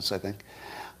 26 minutes, I think,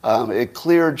 it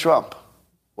cleared Trump.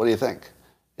 What do you think?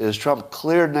 Is Trump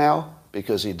cleared now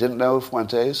because he didn't know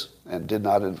Fuentes and did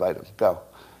not invite him? Go.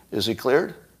 Is he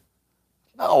cleared?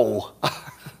 No.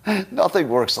 Nothing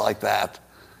works like that.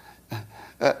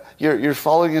 You're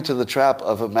falling into the trap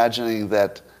of imagining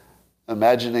that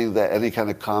any kind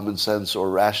of common sense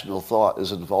or rational thought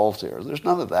is involved here. There's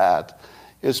none of that.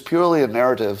 It's purely a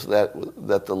narrative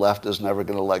that the left is never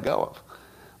going to let go of.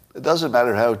 It doesn't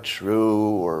matter how true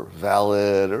or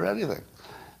valid or anything.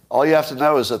 All you have to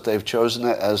know is that they've chosen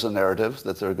it as a narrative,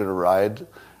 that they're going to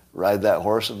ride that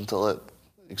horse until it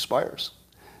expires.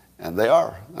 And they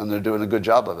are. And they're doing a good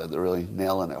job of it. They're really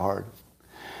nailing it hard.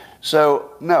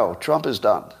 So, no, Trump is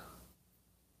done.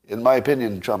 in my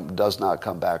opinion, Trump does not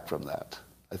come back from that.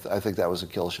 I think that was a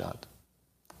kill shot.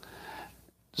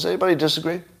 Does anybody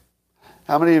disagree?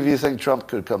 How many of you think Trump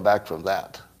could come back from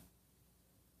that?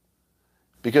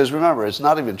 Because remember, it's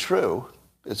not even true.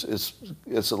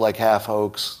 It's like half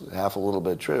hoax, half a little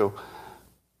bit true.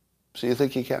 So you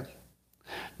think he can?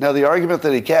 Now, the argument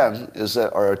that he can is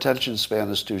that our attention span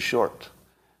is too short.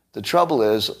 The trouble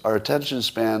is our attention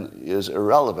span is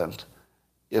irrelevant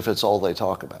if it's all they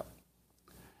talk about.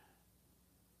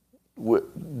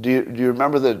 Do you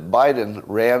remember that Biden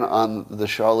ran on the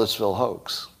Charlottesville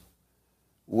hoax?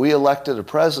 We elected a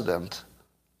president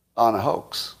on a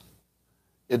hoax.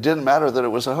 It didn't matter that it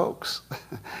was a hoax.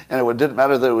 And it didn't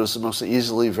matter that it was the most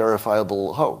easily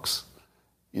verifiable hoax.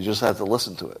 You just had to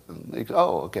listen to it. And you go,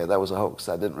 oh, okay, that was a hoax.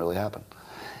 That didn't really happen.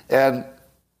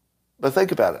 But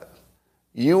think about it.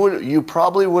 You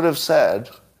probably would have said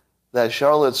that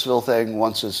Charlottesville thing,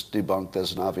 once it's debunked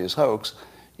as an obvious hoax,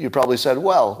 you probably said,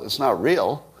 well, it's not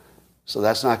real, so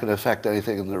that's not going to affect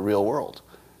anything in the real world.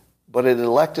 But it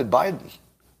elected Biden.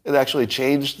 It actually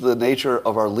changed the nature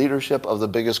of our leadership of the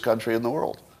biggest country in the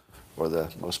world, or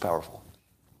the most powerful.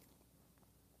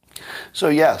 So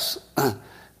yes,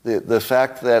 the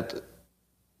fact that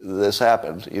this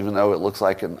happened, even though it looks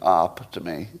like an op to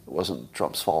me, it wasn't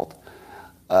Trump's fault,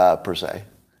 per se.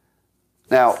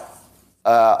 Now,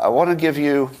 I want to give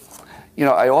you,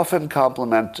 I often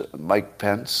compliment Mike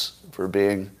Pence for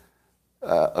being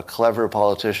a clever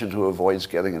politician who avoids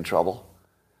getting in trouble.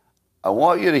 I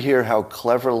want you to hear how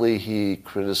cleverly he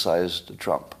criticized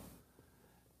Trump,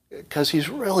 because he's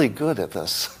really good at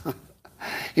this.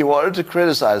 He wanted to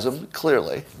criticize him,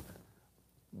 clearly,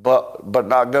 but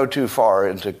not go too far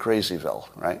into Crazyville,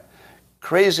 right?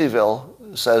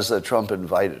 Crazyville says that Trump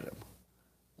invited him.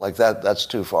 Like that's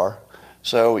too far.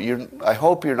 So I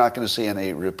hope you're not going to see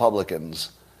any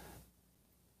Republicans,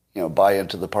 buy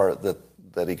into the part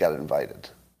that he got invited.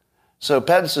 So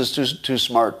Pence is too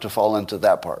smart to fall into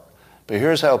that part. But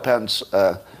here's how Pence,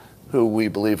 who we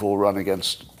believe will run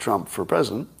against Trump for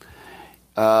president,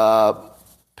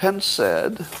 Pence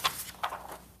says,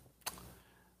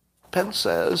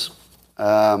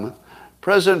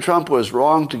 President Trump was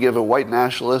wrong to give a white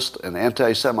nationalist, an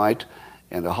anti-Semite,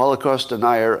 and a Holocaust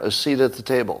denier a seat at the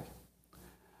table.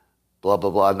 Blah,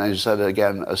 blah, blah. And then he said it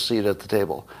again, a seat at the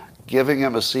table. Giving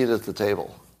him a seat at the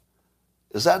table.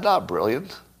 Is that not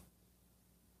brilliant?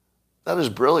 That is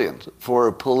brilliant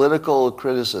for political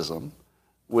criticism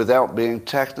without being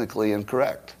technically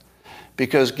incorrect.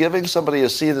 Because giving somebody a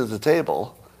seat at the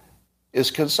table is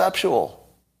conceptual.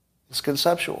 It's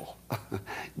conceptual.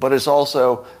 But it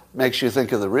also makes you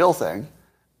think of the real thing,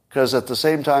 because at the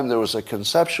same time there was a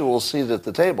conceptual seat at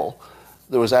the table,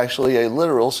 there was actually a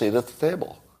literal seat at the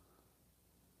table.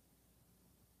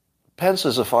 Pence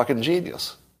is a fucking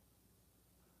genius.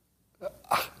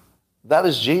 That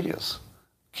is genius,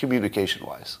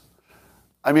 communication-wise.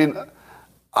 I mean,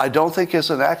 I don't think it's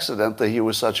an accident that he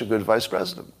was such a good vice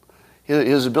president.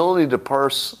 His ability to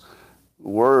parse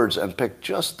words and pick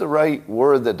just the right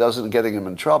word that doesn't get him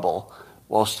in trouble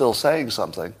while still saying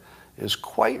something is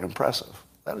quite impressive.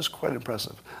 That is quite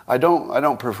impressive. I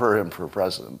don't prefer him for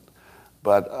president,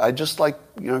 but I just like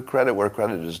credit where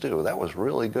credit is due. That was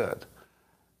really good.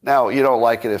 Now, you don't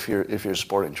like it if you're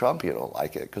supporting Trump. You don't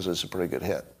like it because it's a pretty good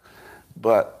hit.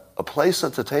 But a place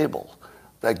at the table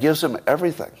that gives him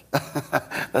everything.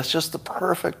 That's just the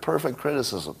perfect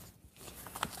criticism.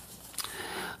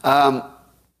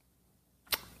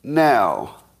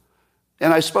 Now,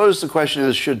 and I suppose the question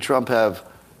is, should Trump have,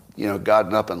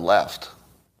 gotten up and left?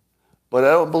 But I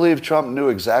don't believe Trump knew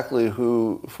exactly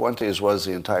who Fuentes was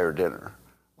the entire dinner.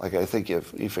 Like, I think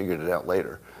he figured it out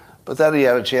later. But then he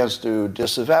had a chance to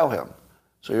disavow him.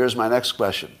 So here's my next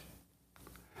question.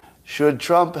 Should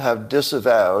Trump have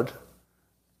disavowed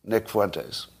Nick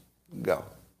Fuentes? Go.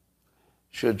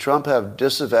 Should Trump have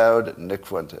disavowed Nick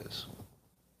Fuentes?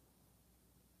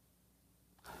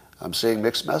 I'm seeing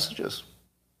mixed messages.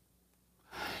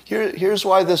 Here's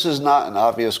why this is not an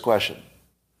obvious question.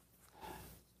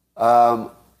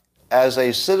 As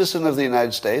a citizen of the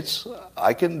United States,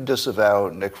 I can disavow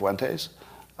Nick Fuentes.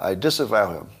 I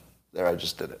disavow him. There, I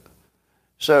just did it.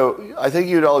 So I think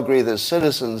you'd all agree that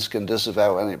citizens can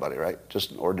disavow anybody, right?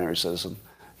 Just an ordinary citizen.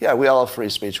 Yeah, we all have free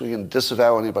speech. We can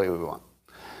disavow anybody we want.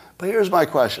 But here's my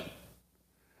question.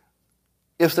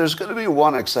 If there's going to be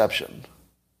one exception,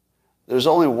 there's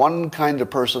only one kind of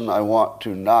person I want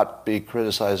to not be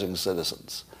criticizing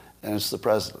citizens, and it's the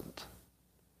president.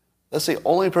 That's the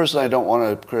only person I don't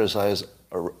want to criticize,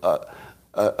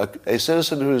 a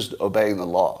citizen who's obeying the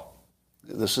law.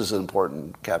 This is an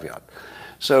important caveat.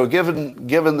 So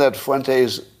given that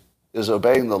Fuentes is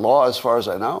obeying the law as far as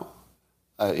I know.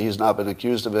 He's not been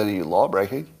accused of any law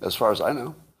breaking as far as I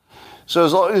know. So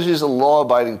as long as he's a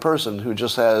law-abiding person who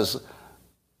just has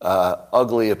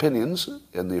ugly opinions,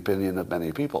 in the opinion of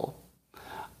many people,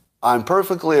 I'm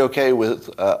perfectly okay with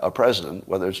a president,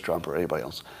 whether it's Trump or anybody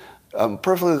else. I'm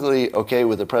perfectly okay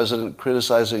with the president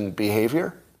criticizing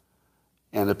behavior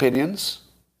and opinions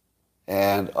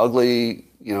and ugly,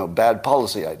 bad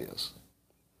policy ideas.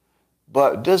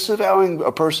 But disavowing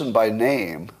a person by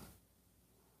name,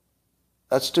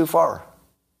 that's too far.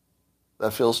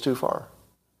 That feels too far.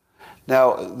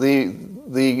 Now,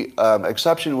 the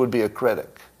exception would be a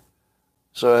critic.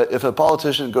 So if a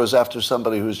politician goes after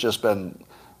somebody who's just been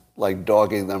like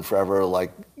dogging them forever,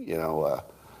 like,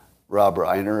 Rob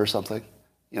Reiner or something,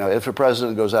 if a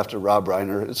president goes after Rob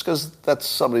Reiner, it's because that's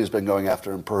somebody who's been going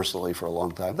after him personally for a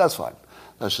long time. That's fine.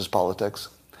 That's just politics.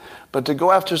 But to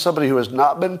go after somebody who has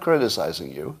not been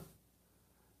criticizing you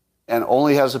and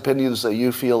only has opinions that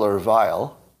you feel are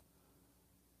vile,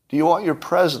 do you want your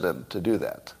president to do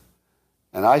that?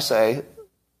 And I say,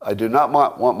 I do not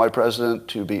want my president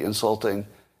to be insulting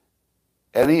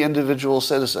any individual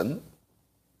citizen,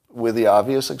 with the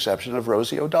obvious exception of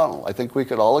Rosie O'Donnell. I think we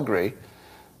could all agree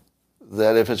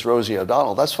that if it's Rosie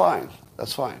O'Donnell, that's fine.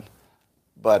 That's fine.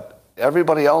 But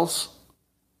everybody else,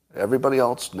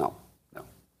 no.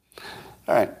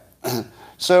 All right.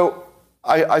 So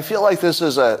I feel like this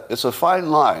is it's a fine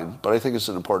line, but I think it's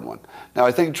an important one. Now,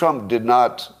 I think Trump did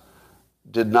not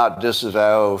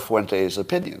disavow Fuentes'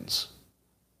 opinions,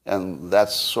 and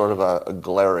that's sort of a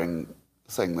glaring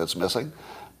thing that's missing.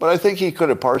 But I think he could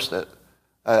have parsed it.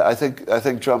 I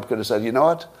think Trump could have said, you know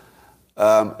what?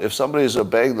 If somebody's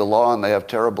obeying the law and they have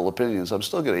terrible opinions, I'm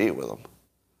still going to eat with them.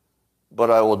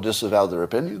 But I will disavow their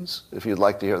opinions. If you'd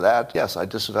like to hear that, yes, I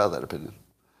disavow that opinion.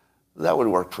 That would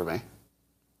work for me.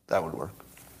 That would work.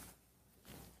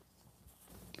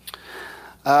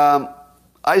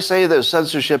 I say that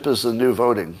censorship is the new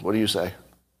voting. What do you say?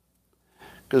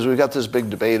 Because we've got this big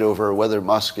debate over whether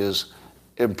Musk is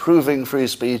improving free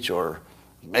speech or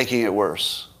making it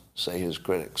worse, say his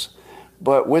critics.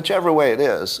 But whichever way it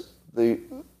is,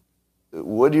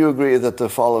 would you agree that the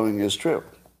following is true?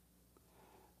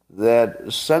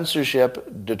 That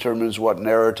censorship determines what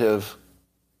narrative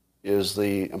is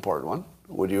the important one.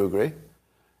 Would you agree?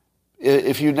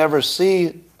 If you never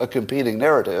see a competing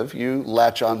narrative, you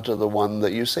latch onto the one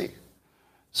that you see.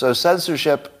 So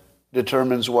censorship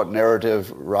determines what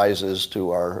narrative rises to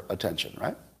our attention,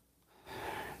 right?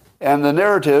 And the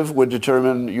narrative would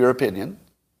determine your opinion,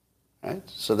 right?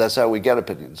 So that's how we get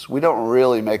opinions. We don't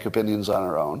really make opinions on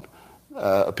our own.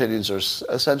 Opinions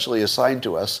are essentially assigned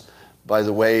to us by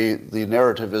the way the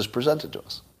narrative is presented to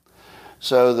us.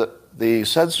 So the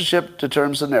censorship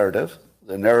determines the narrative.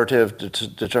 The narrative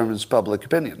determines public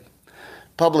opinion.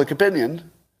 Public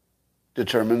opinion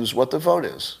determines what the vote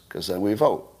is, because then we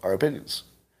vote our opinions.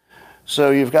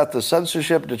 So you've got the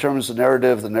censorship determines the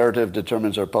narrative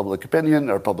determines our public opinion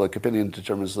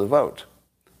determines the vote.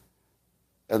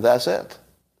 And that's it.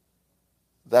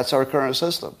 That's our current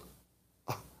system.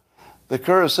 The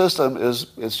current system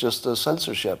it's just a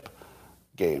censorship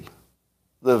game.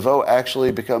 The vote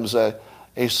actually becomes a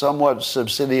somewhat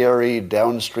subsidiary,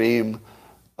 downstream,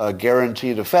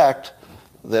 guaranteed effect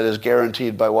that is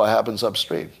guaranteed by what happens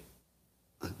upstream.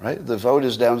 Right? The vote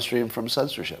is downstream from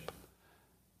censorship.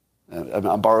 And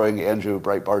I'm borrowing Andrew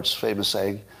Breitbart's famous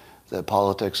saying that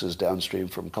politics is downstream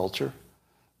from culture.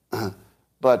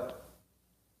 But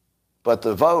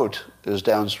the vote is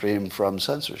downstream from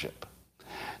censorship.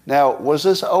 Now, was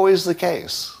this always the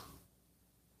case?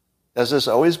 Has this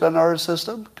always been our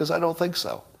system? Because I don't think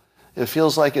so. It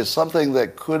feels like it's something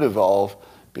that could evolve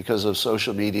because of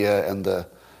social media and the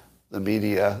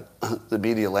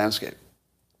media landscape.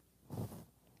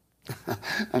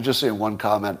 I'm just seeing one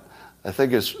comment. I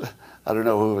think I don't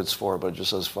know who it's for, but it just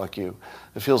says, fuck you.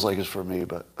 It feels like it's for me,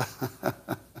 but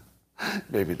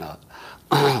maybe not.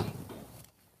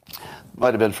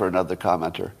 Might have been for another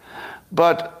commenter.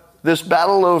 But this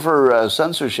battle over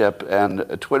censorship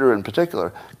and Twitter in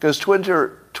particular, because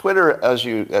Twitter, as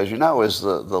you know, is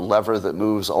the lever that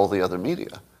moves all the other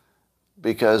media,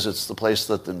 because it's the place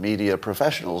that the media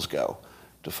professionals go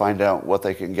to find out what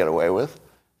they can get away with.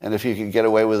 And if you can get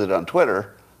away with it on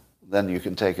Twitter, then you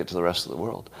can take it to the rest of the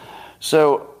world.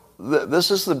 So this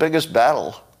is the biggest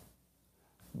battle,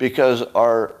 because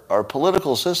our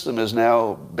political system is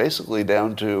now basically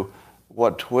down to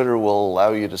what Twitter will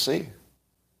allow you to see.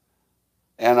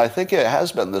 And I think it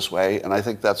has been this way, and I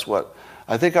think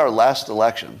our last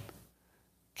election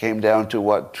came down to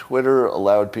what Twitter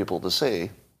allowed people to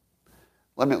see.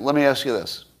 Let me ask you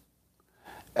this.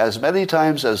 As many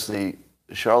times as the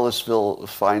Charlottesville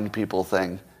find people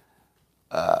thing,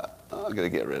 I'm going to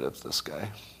get rid of this guy.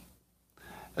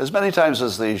 As many times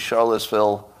as the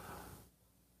Charlottesville...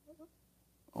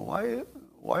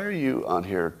 Why are you on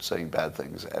here saying bad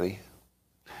things, Eddie?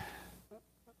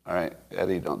 All right,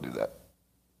 Eddie, don't do that.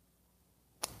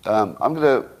 I'm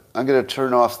gonna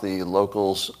turn off the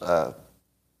locals. I'm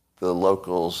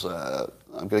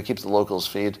gonna keep the locals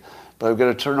feed, but I'm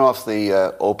gonna turn off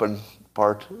the open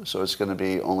part, so it's gonna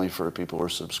be only for people who are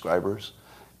subscribers,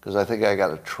 because I think I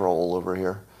got a troll over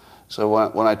here. So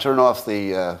when I turn off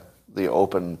the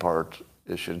open part,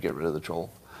 it should get rid of the troll.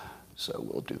 So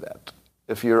we'll do that.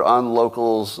 If you're on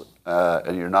locals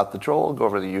and you're not the troll, go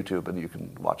over to YouTube and you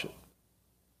can watch it.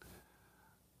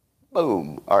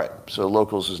 Boom. All right. So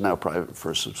locals is now private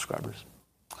for subscribers.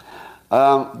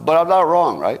 But I'm not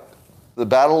wrong, right? The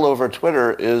battle over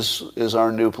Twitter is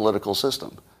our new political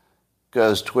system,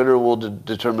 because Twitter will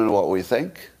determine what we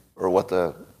think or what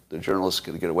the journalists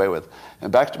can get away with.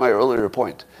 And back to my earlier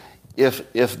point,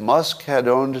 if Musk had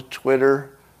owned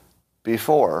Twitter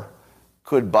before,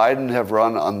 could Biden have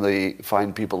run on the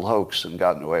Find People hoax and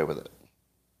gotten away with it?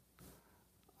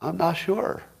 I'm not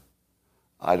sure.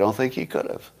 I don't think he could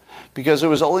have. Because it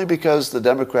was only because the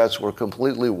Democrats were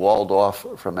completely walled off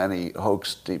from any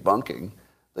hoax debunking.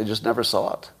 They just never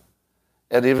saw it.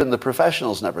 And even the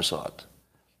professionals never saw it.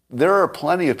 There are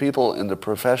plenty of people in the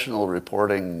professional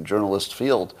reporting journalist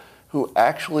field who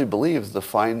actually believe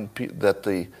that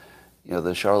the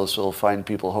Charlottesville Find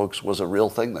People hoax was a real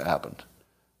thing that happened.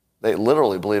 They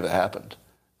literally believe it happened.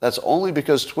 That's only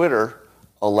because Twitter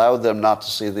allowed them not to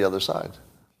see the other side.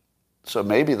 So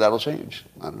maybe that'll change.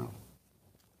 I don't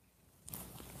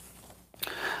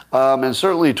know. And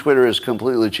certainly Twitter has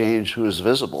completely changed who's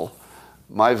visible.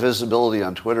 My visibility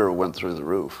on Twitter went through the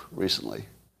roof recently.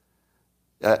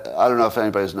 I don't know if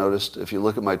anybody's noticed. If you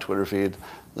look at my Twitter feed,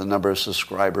 the number of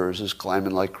subscribers is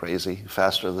climbing like crazy,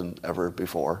 faster than ever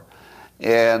before.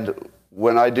 And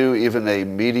when I do even a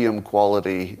medium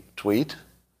quality tweet,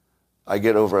 I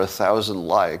get over 1,000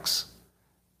 likes,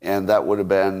 and that would have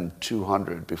been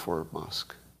 200 before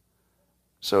Musk.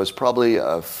 So it's probably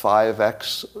a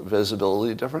 5x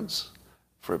visibility difference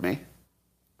for me.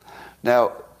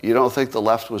 Now, you don't think the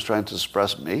left was trying to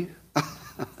suppress me?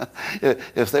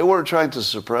 If they weren't trying to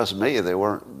suppress me, they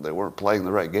weren't playing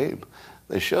the right game.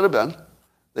 They should have been.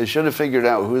 They should have figured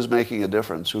out who's making a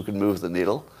difference, who can move the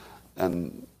needle,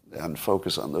 and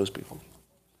focus on those people.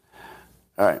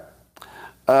 All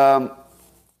right.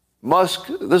 Musk,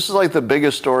 this is like the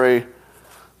biggest story,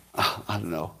 I don't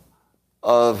know,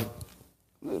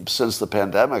 since the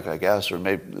pandemic, I guess, or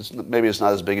maybe it's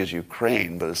not as big as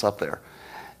Ukraine, but it's up there,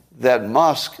 that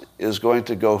Musk is going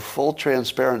to go full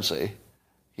transparency.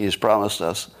 He's promised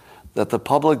us that the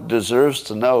public deserves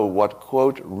to know what,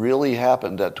 quote, really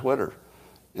happened at Twitter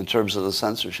in terms of the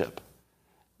censorship.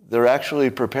 They're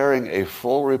actually preparing a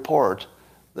full report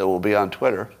that will be on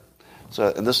Twitter.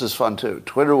 So, and this is fun too.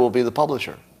 Twitter will be the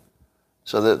publisher.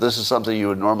 So that this is something you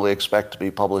would normally expect to be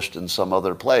published in some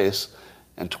other place,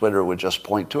 and Twitter would just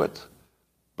point to it.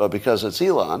 But because it's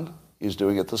Elon, he's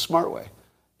doing it the smart way.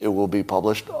 It will be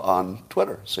published on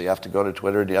Twitter. So you have to go to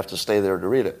Twitter and you have to stay there to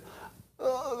read it.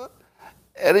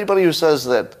 Anybody who says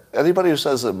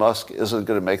that Musk isn't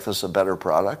going to make this a better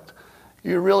product,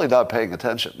 you're really not paying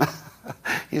attention.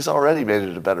 He's already made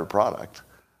it a better product.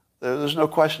 There's no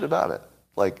question about it.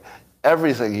 Like,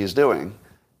 everything he's doing,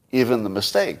 even the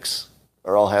mistakes,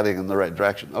 are all heading in the right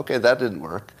direction. Okay, that didn't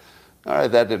work. All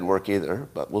right, that didn't work either,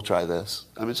 but we'll try this.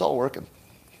 I mean, it's all working.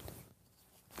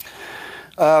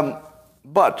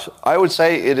 But I would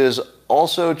say it is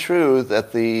also true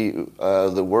that the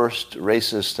worst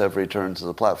racists have returned to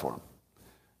the platform.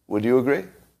 Would you agree?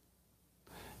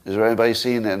 Has there anybody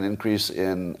seen an increase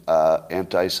in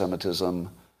anti-Semitism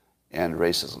and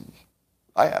racism?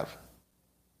 I have.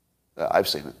 I've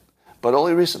seen it. But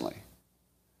only recently.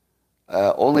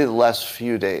 Only the last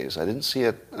few days. I didn't see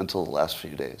it until the last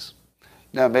few days.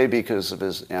 Now, maybe because of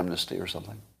his amnesty or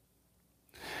something.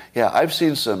 Yeah, I've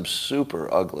seen some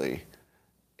super ugly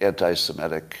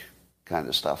anti-Semitic kind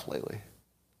of stuff lately.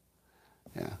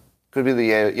 Yeah. Could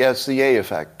be it's the Ye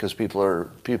effect, because people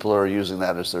are using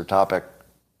that as their topic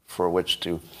for which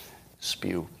to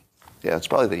spew. Yeah, it's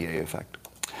probably the Ye effect.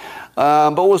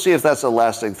 But we'll see if that's a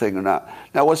lasting thing or not.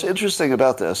 Now, what's interesting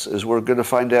about this is we're going to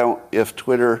find out if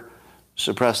Twitter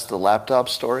suppressed the laptop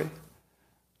story.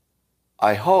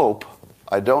 I hope,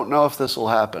 I don't know if this will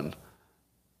happen,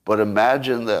 but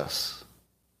imagine this.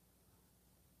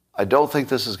 I don't think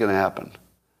this is going to happen.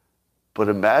 But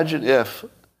imagine if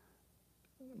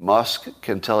Musk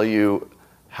can tell you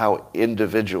how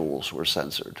individuals were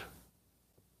censored.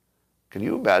 Can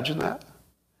you imagine that?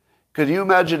 Could you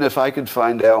imagine if I could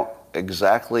find out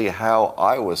exactly how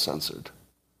I was censored?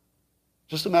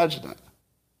 Just imagine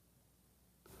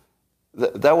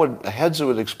that. Heads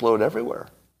would explode everywhere.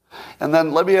 And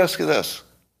then let me ask you this.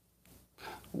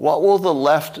 What will the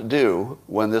left do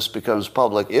when this becomes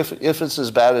public, if it's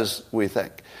as bad as we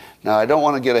think? Now, I don't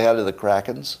want to get ahead of the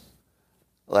Krakens.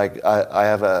 Like, I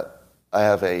have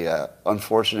a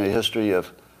unfortunate history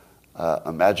of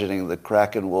imagining the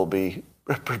Kraken will be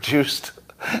produced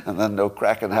and then no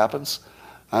Kraken happens.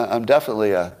 I'm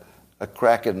definitely a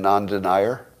Kraken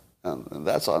non-denier, and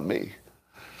that's on me.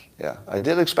 Yeah, I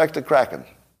did expect a Kraken.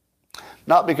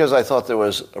 Not because I thought there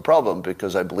was a problem,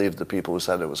 because I believed the people who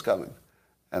said it was coming.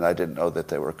 And I didn't know that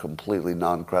they were completely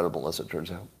non-credible, as it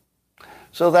turns out.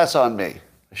 So that's on me.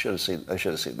 I should have seen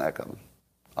that coming,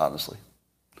 honestly.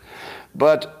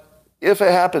 But if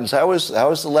it happens, how is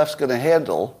the left going to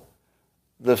handle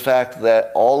the fact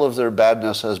that all of their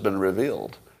badness has been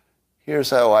revealed? Here's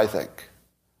how I think.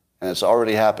 And it's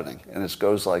already happening. And it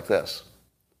goes like this.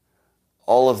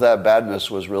 All of that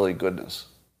badness was really goodness.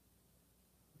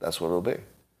 That's what it'll be.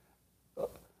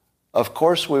 Of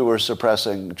course we were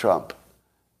suppressing Trump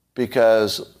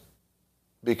because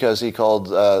he called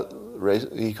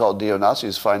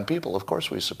neo-Nazis fine people. Of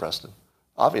course we suppressed him.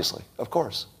 Obviously. Of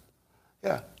course.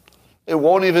 Yeah. It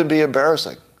won't even be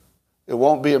embarrassing. It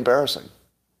won't be embarrassing.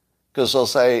 Because they'll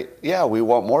say, yeah, we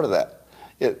want more of that.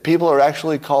 People are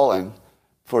actually calling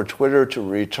for Twitter to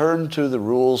return to the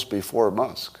rules before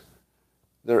Musk.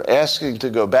 They're asking to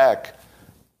go back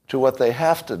to what they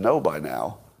have to know by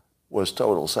now was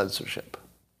total censorship.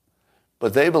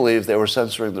 But they believe they were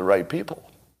censoring the right people.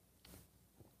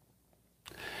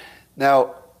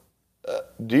 Now,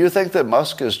 do you think that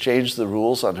Musk has changed the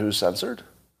rules on who's censored?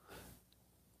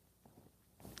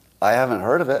 I haven't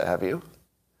heard of it, have you?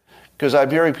 Because I'm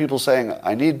hearing people saying,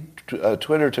 I need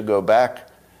Twitter to go back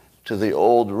to the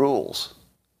old rules.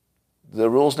 The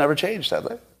rules never changed, have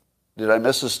they? Did I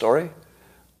miss a story?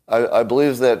 I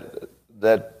believe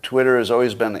that Twitter has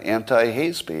always been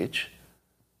anti-hate speech,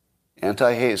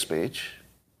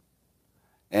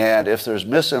 and if there's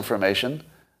misinformation,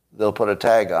 they'll put a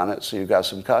tag on it so you've got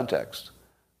some context.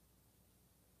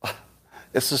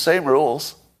 It's the same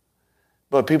rules,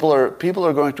 but people are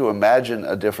going to imagine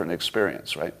a different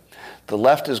experience, right? The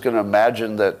left is going to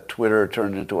imagine that Twitter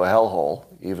turned into a hellhole,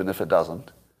 even if it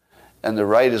doesn't, and the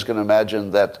right is going to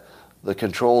imagine that the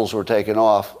controls were taken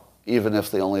off, even if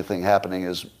the only thing happening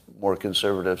is more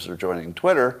conservatives are joining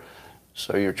Twitter,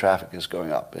 so your traffic is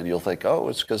going up. And you'll think, oh,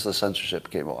 it's because the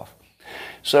censorship came off.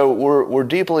 So we're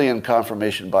deeply in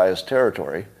confirmation bias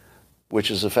territory, which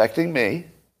is affecting me,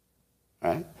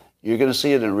 right? You're going to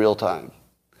see it in real time.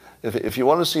 If you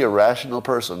want to see a rational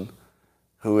person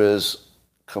who is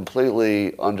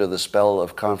completely under the spell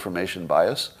of confirmation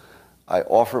bias, I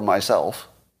offer myself,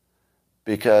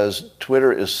 because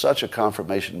Twitter is such a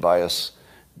confirmation bias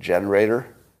generator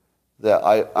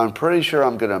that I'm pretty sure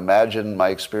I'm going to imagine my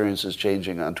experiences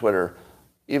changing on Twitter,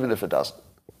 even if it doesn't.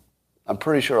 I'm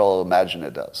pretty sure I'll imagine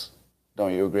it does.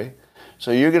 Don't you agree?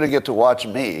 So you're going to get to watch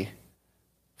me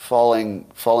falling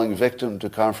victim to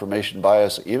confirmation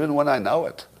bias, even when I know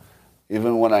it.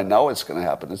 Even when I know it's going to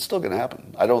happen, it's still going to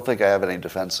happen. I don't think I have any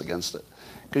defense against it.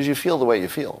 Because you feel the way you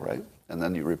feel, right? And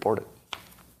then you report it.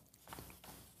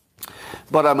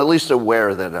 But I'm at least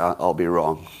aware that I'll be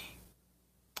wrong.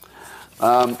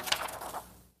 All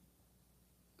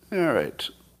right.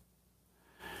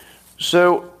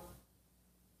 So,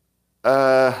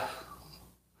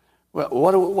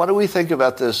 what do we think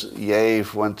about this Ye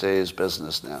Fuentes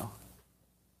business now?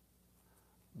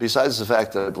 Besides the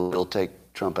fact that it'll take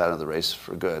Trump out of the race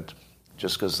for good,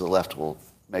 just because the left will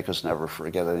make us never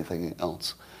forget anything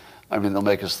else. I mean, they'll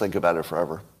make us think about it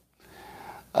forever.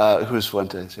 Who's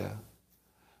Fuentes? Yeah.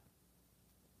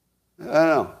 I don't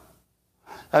know.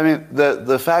 I mean,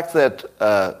 the fact that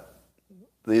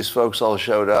these folks all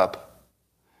showed up,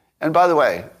 and by the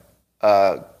way,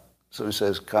 somebody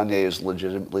says Kanye is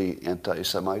legitimately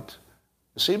anti-Semite.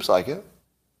 It seems like it.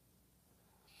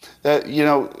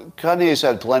 Kanye's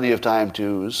had plenty of time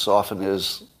to soften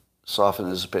his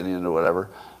opinion or whatever,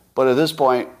 but at this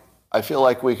point, I feel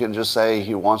like we can just say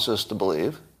he wants us to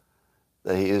believe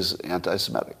that he is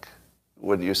anti-Semitic.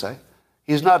 Wouldn't you say?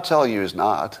 He's not telling you he's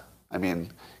not. I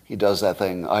mean, he does that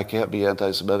thing, I can't be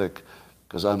anti-Semitic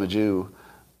because I'm a Jew,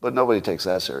 but nobody takes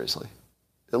that seriously.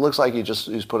 It looks like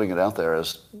he's putting it out there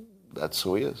as that's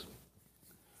who he is.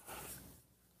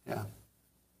 Yeah.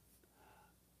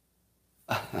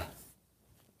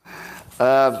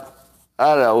 I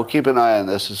don't know. We'll keep an eye on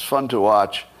this. It's fun to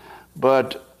watch.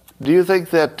 But do you think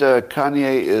that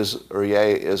Kanye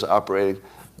is operating?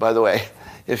 By the way,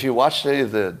 if you watched any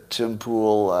of the Tim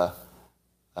Pool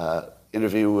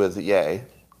interview with Ye,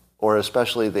 or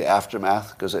especially the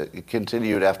aftermath, because it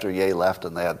continued after Ye left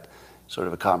and they had sort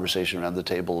of a conversation around the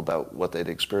table about what they'd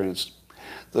experienced.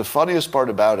 The funniest part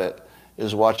about it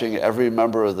is watching every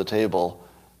member of the table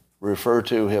refer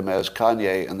to him as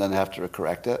Kanye and then have to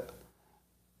correct it.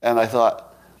 And I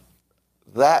thought,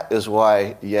 that is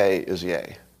why Ye is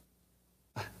Ye.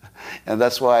 And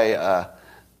that's why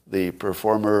the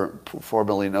performer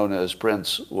formerly known as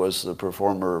Prince was the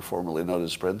performer formerly known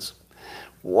as Prince.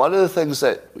 One of the things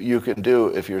that you can do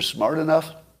if you're smart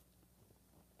enough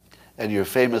and you're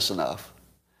famous enough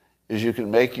is you can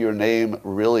make your name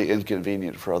really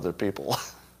inconvenient for other people.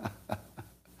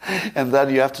 And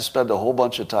then you have to spend a whole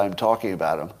bunch of time talking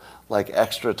about him, like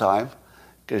extra time,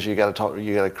 because you got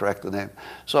to correct the name.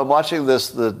 So I'm watching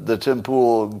the Tim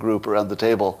Pool group around the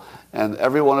table, and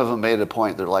every one of them made a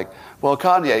point. They're like, well,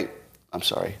 Kanye, I'm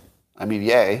sorry, I mean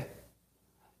Ye.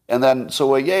 And then, so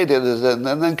what Ye did is, and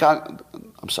then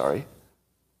I'm sorry,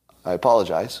 I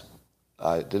apologize.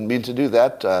 I didn't mean to do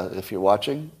that. If you're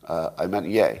watching, I meant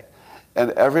Ye.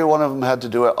 And every one of them had to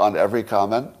do it on every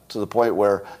comment to the point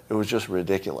where it was just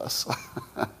ridiculous.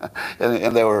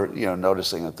 and they were,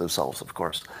 noticing it themselves, of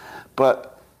course.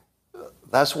 But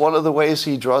that's one of the ways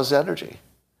he draws energy.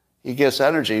 He gets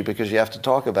energy because you have to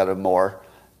talk about him more,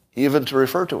 even to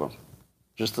refer to him.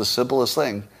 Just the simplest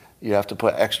thing, you have to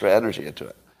put extra energy into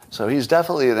it. So he's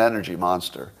definitely an energy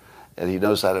monster, and he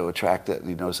knows how to attract it, and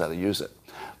he knows how to use it.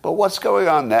 But what's going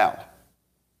on now?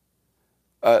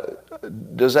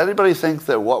 Does anybody think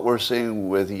that what we're seeing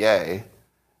with Ye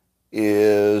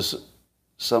is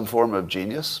some form of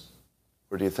genius?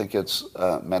 Or do you think it's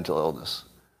mental illness?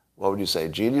 What would you say,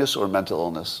 genius or mental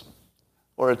illness?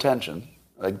 Or attention?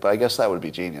 I guess that would be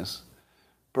genius.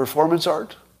 Performance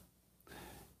art?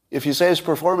 If you say it's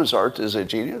performance art, is it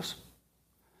genius?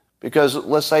 Because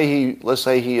let's say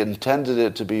he intended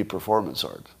it to be performance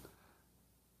art.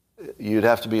 You'd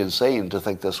have to be insane to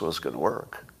think this was going to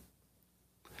work.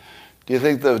 Do you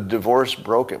think the divorce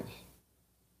broke him?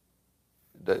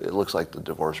 It looks like the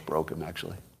divorce broke him,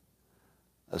 actually.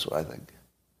 That's what I think.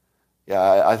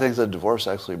 Yeah, I think the divorce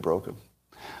actually broke him.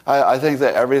 I think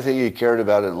that everything he cared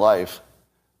about in life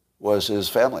was his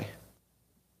family,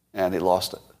 and he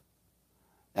lost it.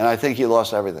 And I think he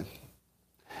lost everything.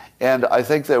 And I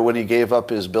think that when he gave up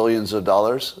his billions of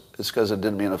dollars, it's because it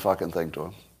didn't mean a fucking thing to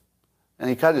him. And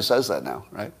he kind of says that now,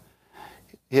 right?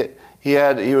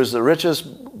 He was the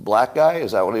richest black guy,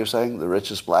 is that what he was saying? The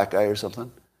richest black guy or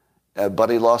something? But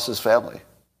he lost his family.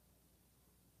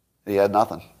 He had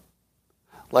nothing.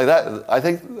 Like that, I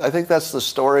think that's the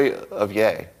story of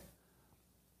Ye,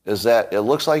 is that it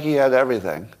looks like he had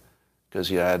everything, because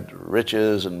he had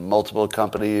riches and multiple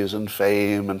companies and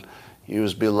fame, and he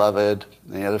was beloved,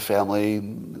 and he had a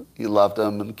family, he loved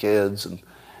them, and kids,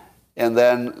 and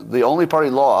then the only part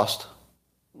he lost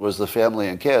was the family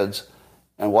and kids,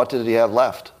 and what did he have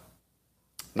left?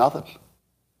 Nothing.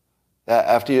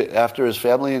 After his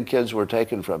family and kids were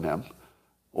taken from him,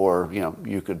 or,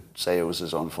 you could say it was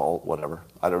his own fault, whatever.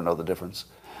 I don't know the difference.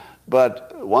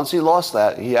 But once he lost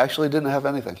that, he actually didn't have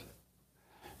anything.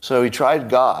 So he tried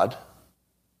God.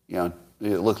 It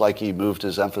looked like he moved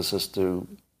his emphasis to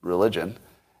religion,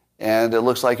 and it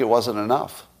looks like it wasn't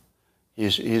enough.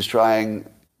 He's trying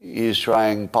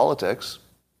politics,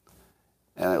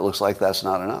 and it looks like that's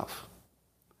not enough.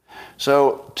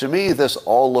 So to me, this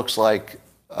all looks like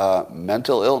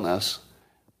mental illness,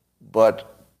 but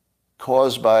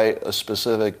caused by a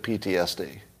specific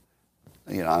PTSD.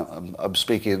 I'm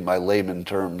speaking in my layman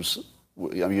terms.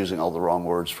 I'm using all the wrong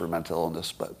words for mental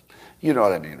illness, but you know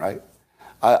what I mean, right?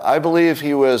 I believe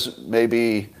he was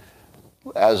maybe,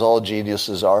 as all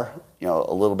geniuses are,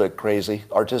 a little bit crazy.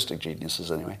 Artistic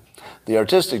geniuses, anyway. The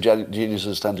artistic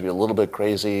geniuses tend to be a little bit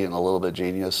crazy and a little bit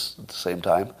genius at the same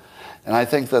time. And I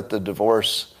think that the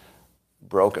divorce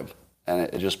broke him, and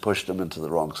it just pushed him into the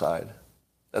wrong side.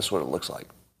 That's what it looks like.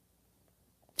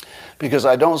 Because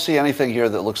I don't see anything here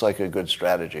that looks like a good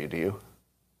strategy, do you?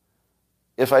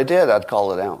 If I did, I'd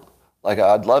call it out. Like,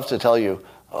 I'd love to tell you,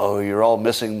 oh, you're all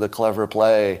missing the clever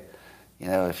play.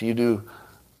 If you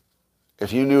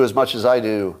knew as much as I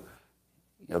do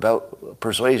about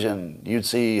persuasion, you'd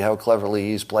see how cleverly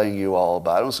he's playing you all.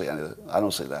 But I don't see any of that. I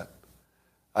don't see that.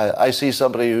 I see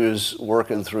somebody who's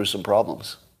working through some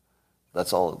problems.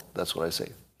 That's all. That's what I see.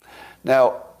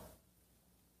 Now,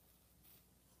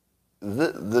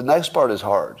 the next part is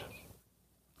hard.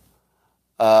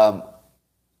 The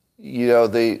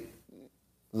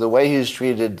way he's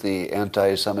treated the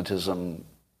anti-Semitism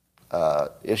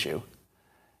issue,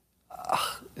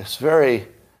 it's very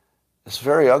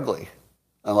ugly.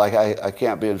 And like, I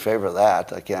can't be in favor of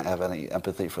that. I can't have any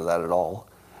empathy for that at all.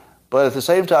 But at the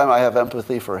same time, I have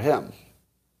empathy for him.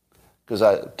 Because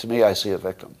to me, I see a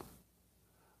victim.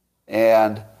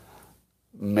 And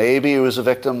maybe he was a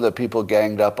victim that people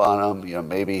ganged up on him.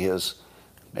 Maybe his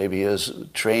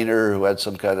trainer who had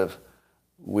some kind of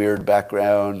weird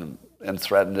background and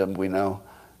threatened him, we know.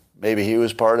 Maybe he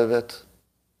was part of it.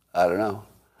 I don't know.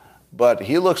 But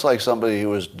he looks like somebody who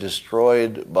was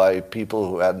destroyed by people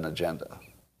who had an agenda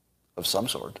of some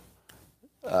sort.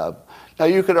 Now,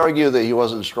 you could argue that he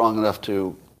wasn't strong enough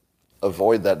to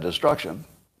avoid that destruction.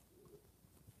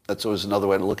 That's always another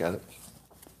way to look at it.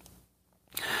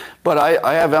 But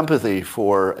I have empathy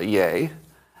for Ye.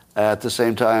 At the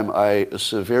same time, I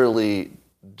severely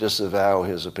disavow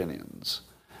his opinions,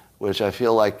 which I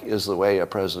feel like is the way a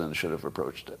president should have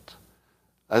approached it.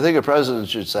 I think a president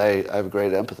should say, I have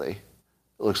great empathy.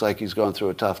 It looks like he's going through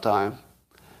a tough time.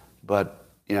 But,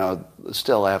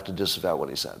 still I have to disavow what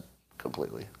he said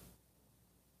completely.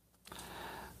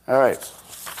 All right.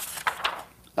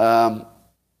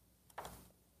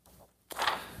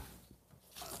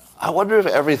 I wonder if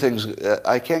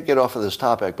I can't get off of this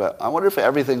topic, but I wonder if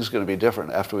everything's going to be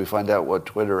different after we find out what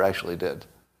Twitter actually did.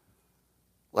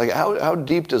 Like, how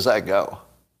deep does that go?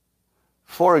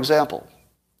 For example,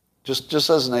 just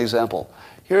as an example,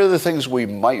 here are the things we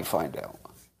might find out.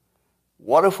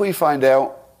 What if we find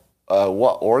out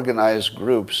what organized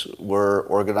groups were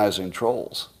organizing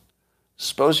trolls?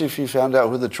 Suppose if you found out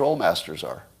who the troll masters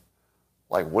are.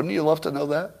 Like, wouldn't you love to know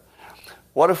that?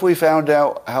 What if we found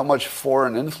out how much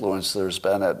foreign influence there's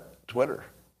been at Twitter?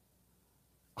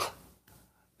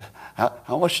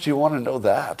 How much do you want to know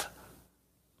that?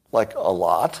 Like, a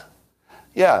lot?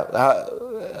 Yeah,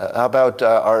 how about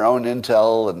our own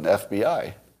Intel and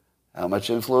FBI? How much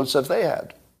influence have they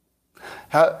had?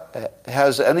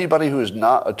 Has anybody who is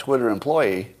not a Twitter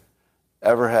employee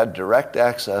ever had direct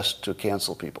access to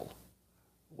cancel people?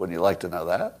 Wouldn't you like to know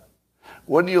that?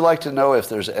 Wouldn't you like to know if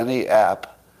there's any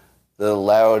app that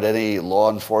allowed any law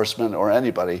enforcement or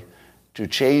anybody to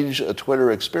change a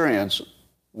Twitter experience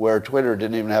where Twitter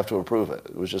didn't even have to approve it?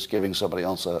 It was just giving somebody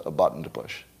else a button to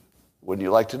push. Wouldn't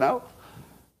you like to know?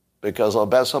 Because I'll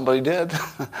bet somebody did.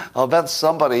 I'll bet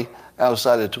somebody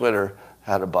outside of Twitter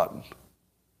had a button.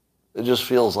 It just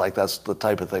feels like that's the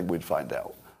type of thing we'd find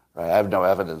out. Right? I have no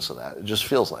evidence of that. It just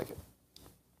feels like it.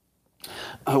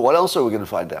 What else are we going to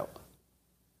find out?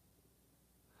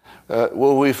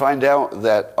 Will we find out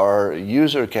that our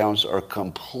user counts are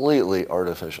completely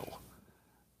artificial?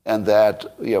 And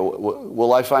that,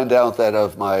 will I find out that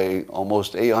of my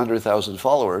almost 800,000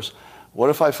 followers, what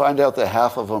if I find out that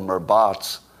half of them are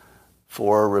bots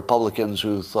for Republicans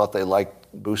who thought they liked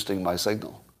boosting my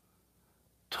signal?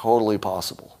 Totally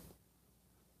possible.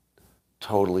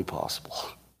 Totally possible,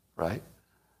 right?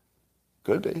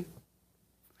 Could be.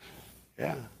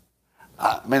 Yeah.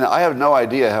 I mean, I have no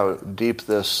idea how deep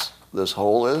this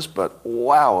hole is, but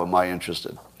wow, am I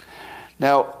interested.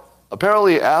 Now,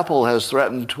 apparently Apple has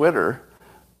threatened Twitter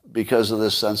because of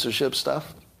this censorship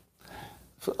stuff.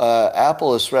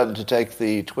 Apple has threatened to take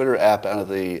the Twitter app out of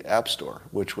the App Store,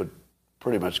 which would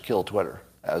pretty much kill Twitter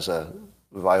as a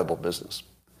viable business.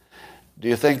 Do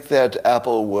you think that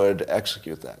Apple would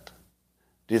execute that?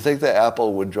 Do you think that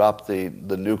Apple would drop the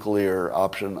nuclear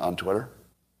option on Twitter?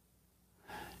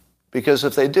 Because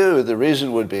if they do, the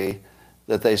reason would be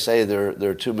that they say there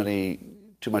are too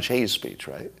much hate speech,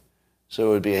 right? So it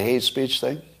would be a hate speech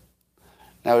thing.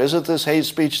 Now, isn't this hate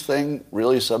speech thing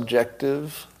really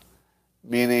subjective?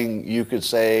 Meaning you could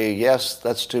say, yes,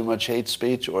 that's too much hate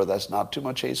speech, or that's not too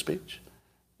much hate speech?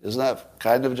 Isn't that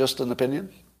kind of just an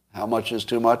opinion? How much is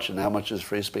too much and how much is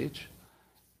free speech?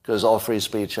 Because all free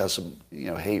speech has some,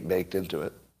 hate baked into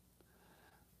it.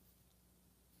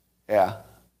 Yeah.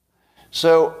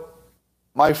 So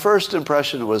my first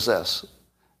impression was this,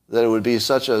 that it would be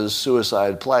such a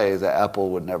suicide play that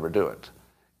Apple would never do it.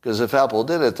 Because if Apple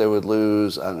did it, they would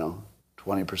lose,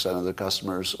 20% of their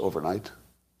customers overnight,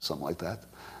 something like that.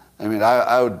 I mean,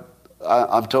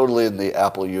 I'm totally in the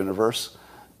Apple universe,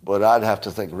 but I'd have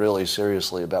to think really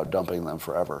seriously about dumping them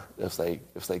forever if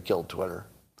they killed Twitter.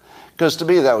 Because to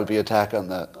me, that would be attack on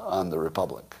the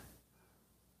Republic.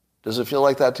 Does it feel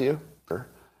like that to you?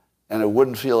 And it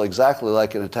wouldn't feel exactly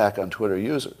like an attack on Twitter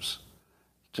users.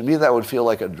 To me, that would feel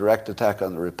like a direct attack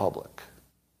on the Republic.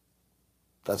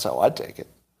 That's how I'd take it.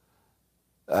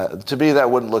 To me,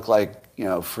 that wouldn't look like,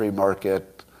 free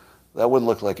market. That wouldn't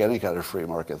look like any kind of free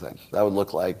market thing. That would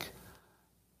look like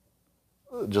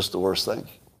just the worst thing.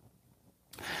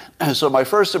 So my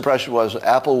first impression was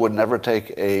Apple would never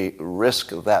take a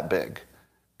risk that big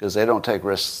because they don't take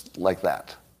risks like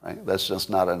that, right? That's just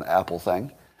not an Apple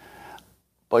thing.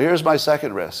 But here's my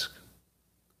second risk.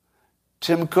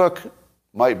 Tim Cook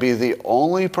might be the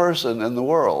only person in the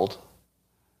world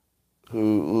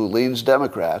who leans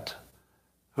Democrat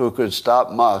who could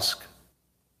stop Musk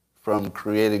from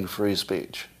creating free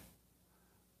speech.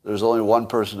 There's only one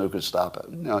person who could stop it.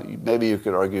 Now, maybe you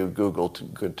could argue Google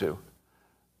could too.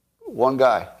 One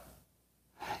guy.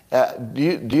 Do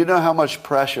you know how much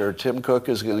pressure Tim Cook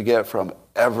is going to get from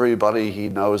everybody he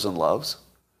knows and loves?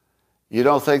 You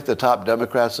don't think the top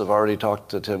Democrats have already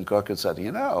talked to Tim Cook and said,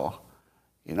 you know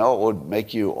what would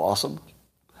make you awesome?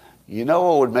 You know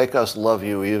what would make us love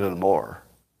you even more?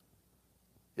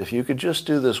 If you could just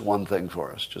do this one thing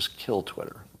for us, just kill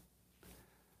Twitter.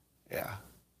 Yeah.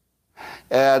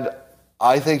 And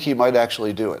I think he might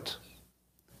actually do it.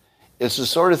 It's the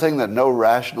sort of thing that no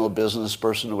rational business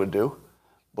person would do,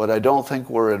 but I don't think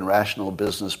we're in rational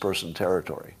business person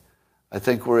territory. I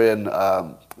think we're in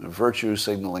virtue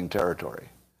signaling territory.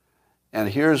 And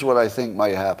here's what I think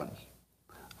might happen.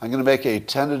 I'm going to make a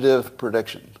tentative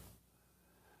prediction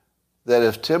that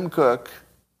if Tim Cook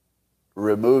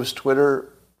removes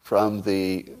Twitter from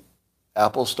the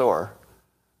Apple Store,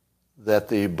 that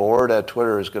the board at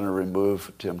Twitter is going to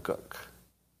remove Tim Cook.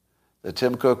 That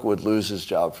Tim Cook would lose his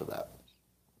job for that.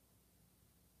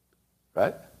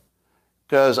 Right?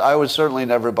 Because I would certainly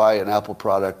never buy an Apple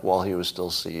product while he was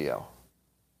still CEO.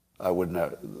 I would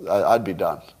never. I'd be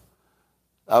done.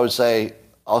 I would say,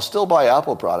 I'll still buy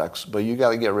Apple products, but you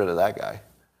got to get rid of that guy.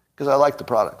 Because I like the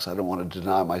products. I don't want to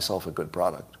deny myself a good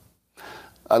product.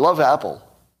 I love Apple.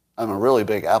 I'm a really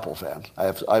big Apple fan.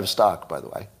 I have stock, by the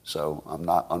way, so I'm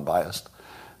not unbiased.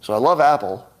 So I love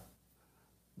Apple,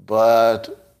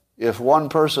 but if one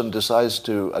person decides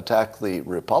to attack the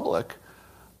Republic,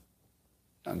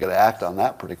 I'm going to act on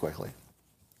that pretty quickly.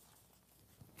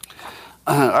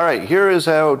 All right, here is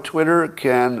how Twitter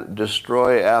can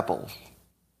destroy Apple.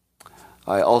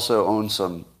 I also own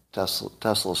some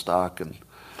Tesla stock, and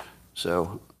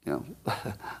so I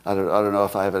don't know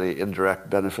if I have any indirect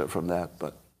benefit from that,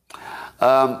 but.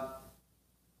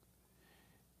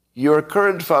 Your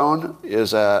current phone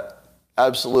is an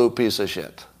absolute piece of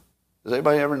shit. Has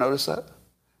anybody ever noticed that?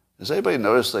 Has anybody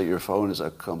noticed that your phone is a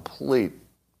complete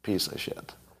piece of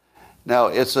shit? Now,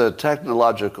 it's a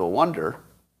technological wonder,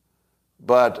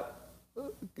 but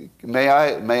may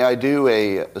I do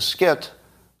a skit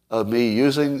of me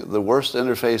using the worst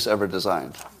interface ever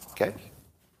designed? Okay?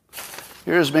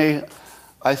 Here's me.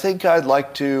 I think I'd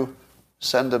like to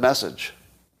send a message.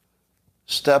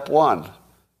 Step 1,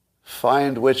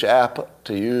 find which app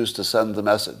to use to send the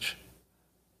message.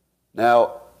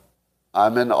 Now,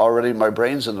 my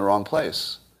brain's in the wrong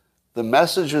place. The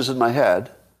message is in my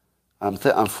head. I'm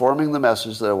forming the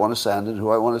message that I want to send and who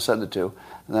I want to send it to.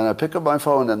 And then I pick up my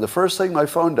phone, and the first thing my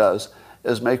phone does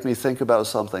is make me think about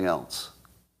something else.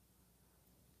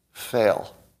 Failure.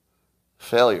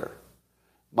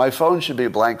 My phone should be a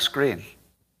blank screen.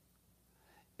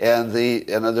 And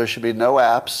there should be no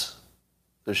apps.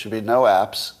 There should be no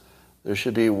apps. There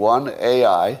should be one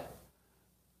AI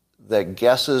that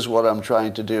guesses what I'm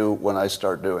trying to do when I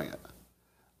start doing it.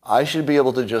 I should be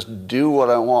able to just do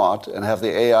what I want and have the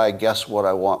AI guess what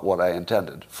I want, what I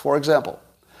intended. For example,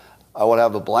 I would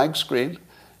have a blank screen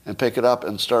and pick it up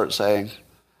and start saying,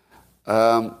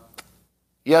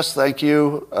 yes, thank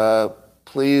you.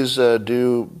 Please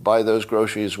do buy those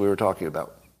groceries we were talking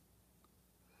about.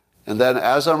 And then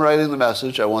as I'm writing the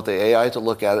message, I want the AI to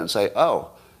look at it and say,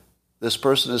 oh, this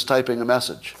person is typing a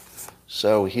message.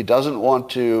 So he doesn't want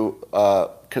to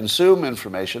consume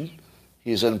information.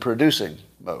 He's in producing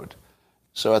mode.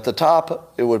 So at the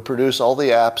top, it would produce all the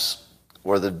apps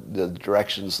or the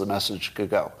directions the message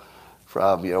could go,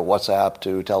 from WhatsApp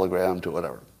to Telegram to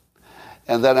whatever.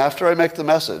 And then after I make the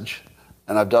message,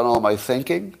 and I've done all my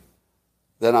thinking,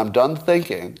 then I'm done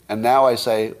thinking, and now I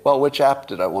say, well, which app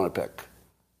did I want to pick?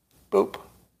 Boop.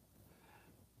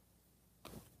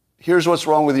 Here's what's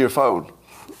wrong with your phone.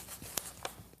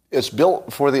 It's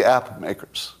built for the app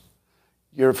makers.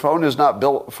 Your phone is not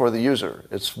built for the user.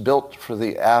 It's built for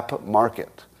the app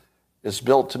market. It's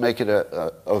built to make it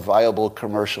a viable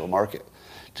commercial market.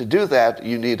 To do that,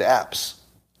 you need apps.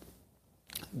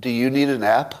 Do you need an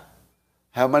app?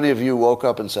 How many of you woke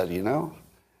up and said,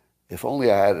 if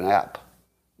only I had an app?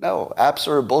 No, apps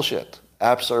are bullshit.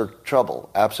 Apps are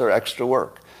trouble. Apps are extra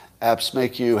work. Apps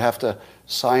make you have to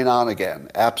sign on again.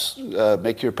 Apps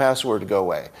make your password go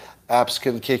away. Apps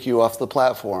can kick you off the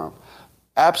platform.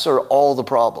 Apps are all the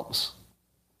problems.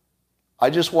 I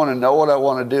just want to know what I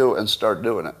want to do and start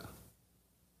doing it.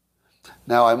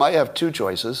 Now, I might have two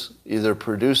choices, either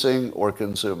producing or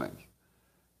consuming.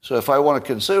 So if I want to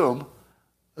consume,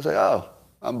 I say, oh,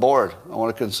 I'm bored. I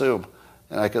want to consume.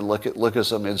 and I can look at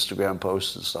some Instagram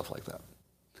posts and stuff like that.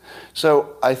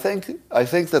 So I think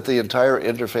that the entire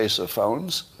interface of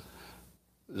phones,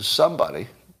 somebody,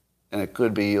 and it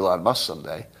could be Elon Musk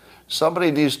someday,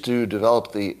 somebody needs to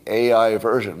develop the AI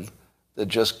version that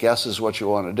just guesses what you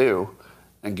want to do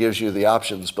and gives you the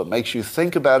options, but makes you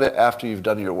think about it after you've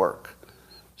done your work.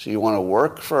 So you want to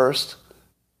work first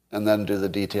and then do the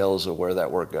details of where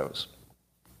that work goes.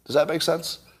 Does that make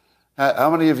sense? How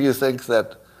many of you think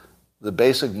that the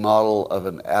basic model of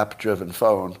an app-driven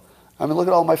phone, I mean, look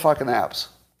at all my fucking apps.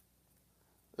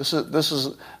 This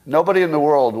is nobody in the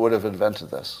world would have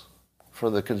invented this for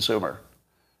the consumer.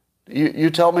 You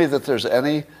tell me that there's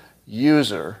any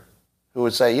user who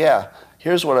would say, yeah,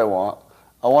 here's what I want.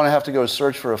 I want to have to go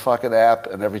search for a fucking app,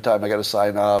 and every time I got to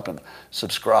sign up and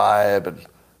subscribe and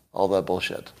all that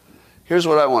bullshit. Here's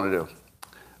what I want to do.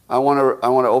 I want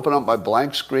to open up my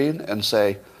blank screen and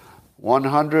say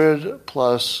 100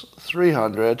 plus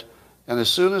 300, and as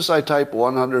soon as I type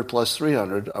 100 plus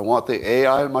 300, I want the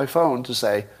AI on my phone to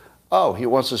say, oh, he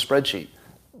wants a spreadsheet.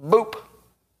 Boop.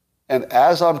 And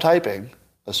as I'm typing,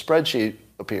 a spreadsheet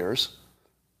appears,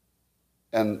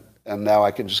 and now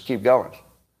I can just keep going.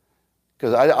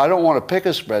 Because I don't want to pick a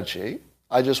spreadsheet.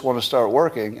 I just want to start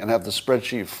working and have the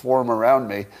spreadsheet form around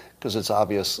me because it's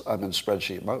obvious I'm in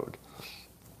spreadsheet mode.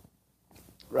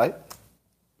 Right?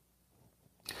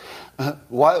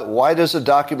 Why does a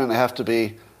document have to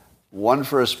be one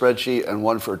for a spreadsheet and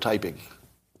one for typing?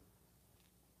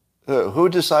 Who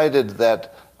decided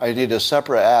that I need a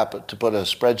separate app to put a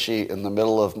spreadsheet in the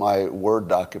middle of my Word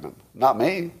document? Not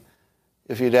me.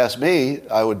 If you'd ask me,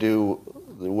 there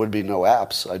would be no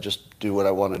apps. I just do what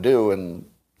I want to do and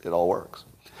it all works.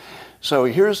 So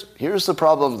here's the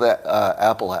problem that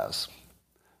Apple has.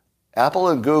 Apple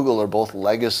and Google are both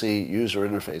legacy user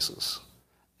interfaces,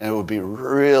 and it would be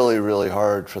really, really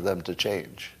hard for them to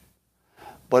change.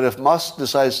 But if Musk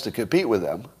decides to compete with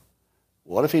them,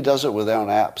 what if he does it without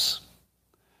apps?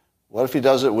 What if he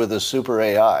does it with a super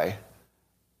AI?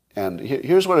 And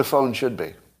here's what a phone should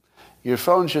be. Your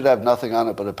phone should have nothing on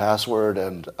it but a password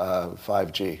and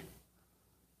 5G.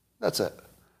 That's it.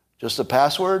 Just a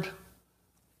password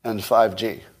and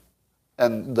 5G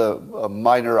and the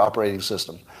minor operating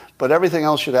system. But everything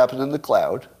else should happen in the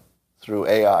cloud through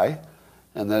AI,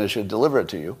 and then it should deliver it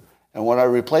to you. And when I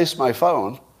replace my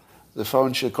phone, the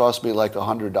phone should cost me like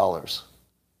 $100.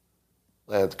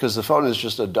 Because the phone is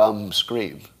just a dumb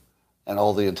screen, and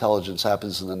all the intelligence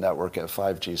happens in the network at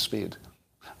 5G speed.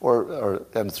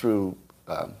 And through,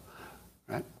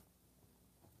 right?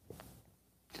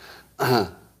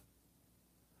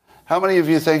 How many of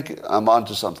you think I'm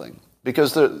onto something?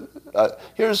 Because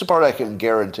here's the part I can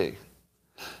guarantee.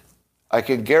 I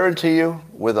can guarantee you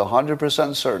with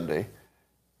 100% certainty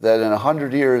that in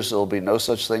 100 years there will be no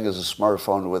such thing as a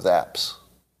smartphone with apps.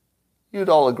 You'd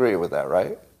all agree with that,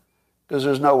 right? Because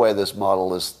there's no way this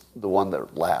model is the one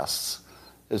that lasts.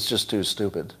 It's just too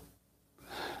stupid.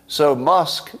 So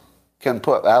Musk can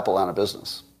put Apple out of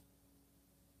business.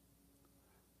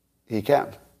 He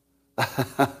can.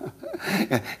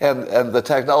 and the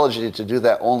technology to do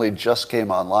that only just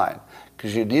came online.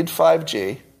 Because you need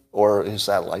 5G, or his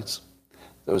satellites.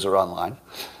 Those are online.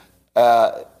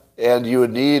 And you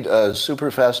would need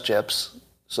super fast chips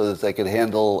so that they could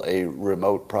handle a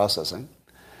remote processing.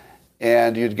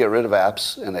 And you'd get rid of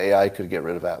apps, and AI could get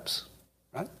rid of apps.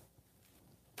 Right?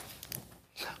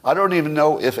 I don't even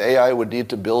know if AI would need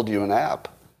to build you an app.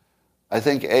 I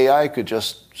think AI could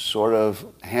just sort of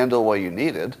handle what you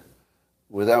needed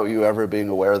without you ever being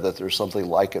aware that there's something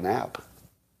like an app.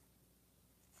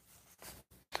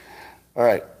 All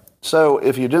right. So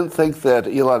if you didn't think that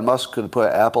Elon Musk could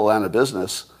put Apple out of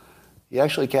business, he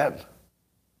actually can.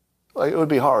 Like, it would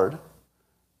be hard,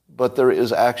 but there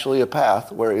is actually a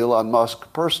path where Elon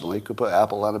Musk personally could put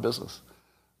Apple out of business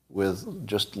with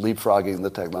just leapfrogging the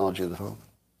technology of the phone.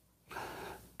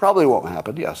 Probably won't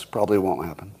happen. Yes, probably won't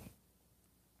happen.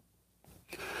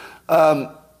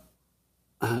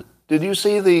 Did you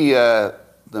see the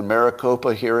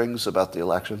Maricopa hearings about the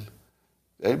election?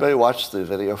 Anybody watch the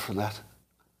video from that?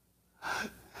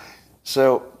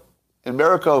 So in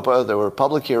Maricopa, there were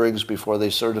public hearings before they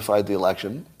certified the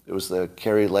election. It was the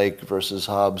Kari Lake versus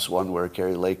Hobbs one where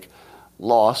Kari Lake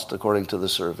lost according to the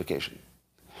certification.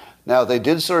 Now, they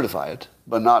did certify it,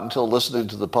 but not until listening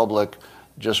to the public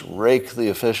just rake the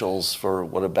officials for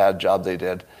what a bad job they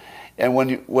did. And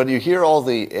when you hear all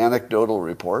the anecdotal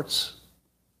reports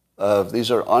of these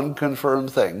are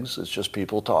unconfirmed things, it's just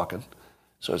people talking,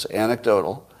 so it's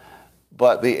anecdotal,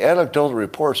 but the anecdotal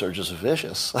reports are just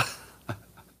vicious.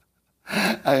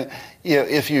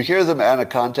 If you hear them out of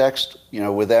context,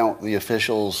 without the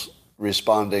officials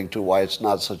responding to why it's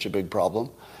not such a big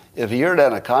problem. If you hear it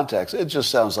out of context, it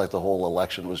just sounds like the whole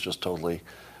election was just totally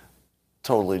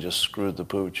just screwed the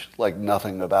pooch, like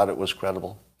nothing about it was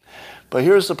credible. But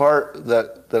here's the part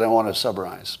that I want to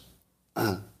summarize.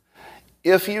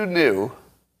 If you knew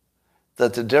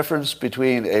that the difference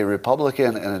between a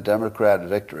Republican and a Democrat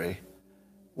victory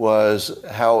was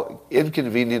how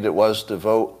inconvenient it was to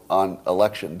vote on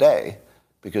election day,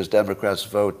 because Democrats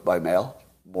vote by mail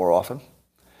more often,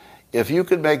 if you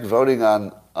could make voting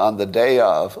on the day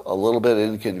of a little bit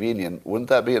inconvenient, wouldn't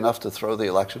that be enough to throw the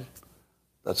election?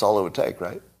 That's all it would take,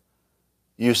 right?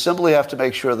 You simply have to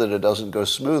make sure that it doesn't go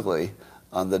smoothly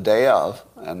on the day of,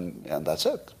 and that's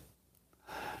it.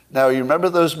 Now, you remember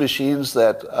those machines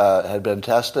that had been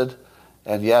tested,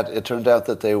 and yet it turned out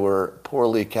that they were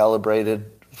poorly calibrated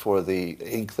for the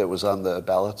ink that was on the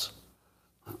ballots?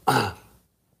 Do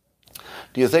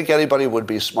you think anybody would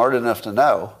be smart enough to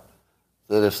know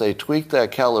that if they tweaked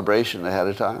that calibration ahead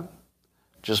of time,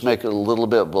 just make it a little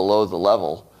bit below the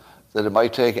level, that it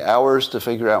might take hours to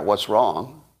figure out what's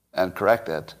wrong and correct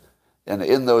it, and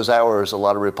in those hours, a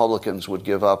lot of Republicans would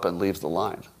give up and leave the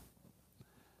line?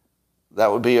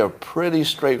 That would be a pretty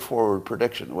straightforward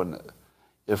prediction, wouldn't it?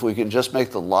 If we can just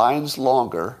make the lines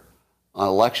longer on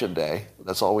election day,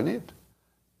 that's all we need.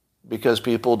 Because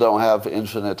people don't have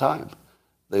infinite time.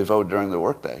 They vote during the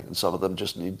workday, and some of them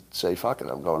just need to say, fuck it,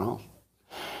 I'm going home.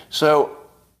 So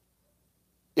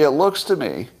it looks to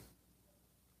me,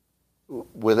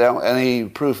 without any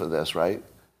proof of this, right?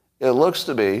 It looks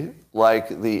to me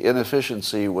like the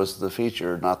inefficiency was the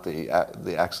feature, not the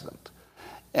accident.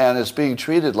 And it's being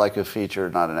treated like a feature,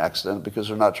 not an accident, because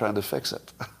they're not trying to fix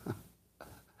it.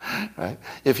 Right?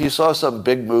 If you saw some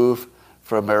big move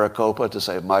from Maricopa to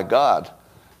say, my God,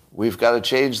 we've got to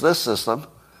change this system.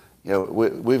 You know,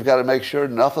 we've got to make sure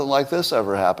nothing like this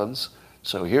ever happens.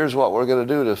 So here's what we're going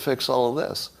to do to fix all of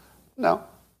this. No.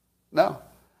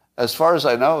 As far as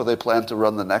I know, they plan to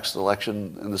run the next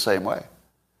election in the same way.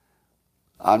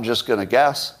 I'm just going to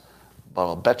guess, but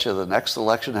I'll bet you the next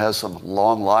election has some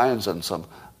long lines and some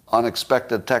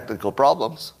unexpected technical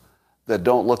problems that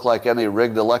don't look like any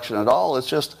rigged election at all. It's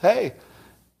just, hey,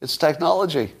 it's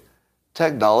technology.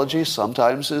 Technology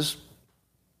sometimes is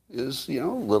a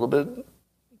little bit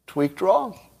tweaked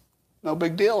wrong. No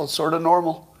big deal. It's sort of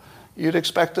normal. You'd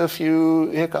expect a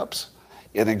few hiccups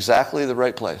in exactly the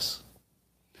right place.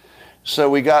 So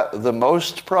we got the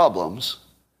most problems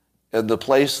in the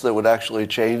place that would actually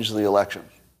change the election.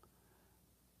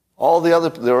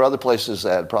 There were other places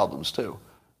that had problems too.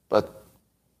 But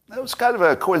that was kind of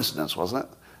a coincidence, wasn't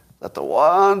it? That the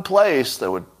one place that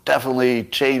would definitely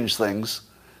change things,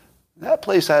 that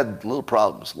place had little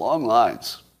problems, long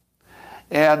lines.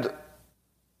 And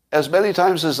as many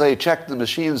times as they checked the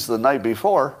machines the night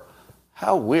before,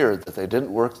 how weird that they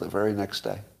didn't work the very next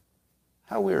day.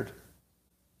 How weird.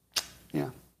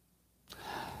 Yeah.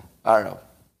 I don't know.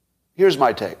 Here's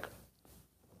my take.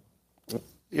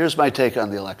 Here's my take on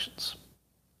the elections.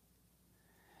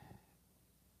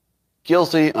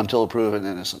 Guilty until proven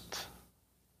innocent.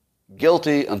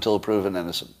 Guilty until proven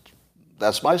innocent.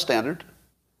 That's my standard.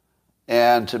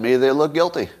 And to me, they look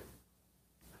guilty.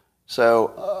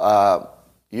 So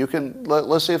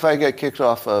let's see if I get kicked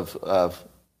off of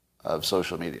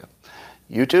social media.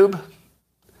 YouTube,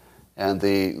 and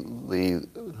the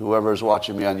whoever's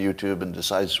watching me on YouTube and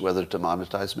decides whether to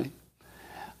monetize me.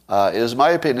 It is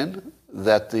my opinion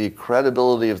that the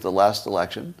credibility of the last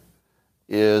election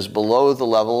is below the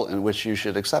level in which you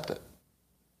should accept it.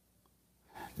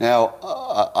 Now,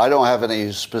 I don't have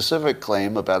any specific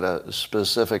claim about a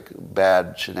specific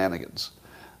bad shenanigans.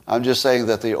 I'm just saying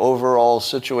that the overall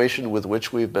situation with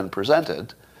which we've been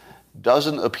presented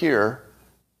doesn't appear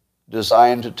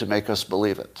designed to make us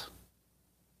believe it.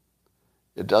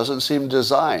 It doesn't seem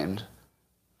designed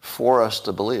for us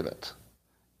to believe it.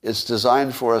 It's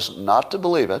designed for us not to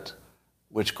believe it,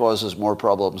 which causes more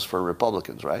problems for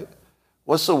Republicans, right?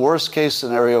 What's the worst case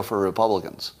scenario for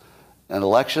Republicans? An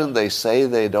election they say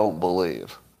they don't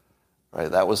believe, right?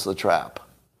 That was the trap.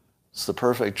 It's the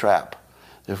perfect trap.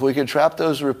 If we can trap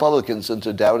those Republicans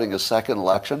into doubting a second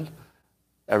election,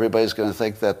 everybody's going to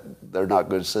think that they're not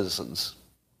good citizens,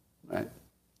 right?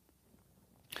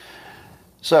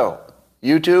 So,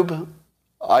 YouTube,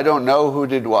 I don't know who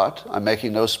did what. I'm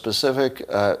making no specific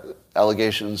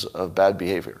allegations of bad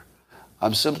behavior.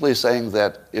 I'm simply saying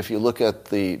that if you look at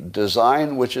the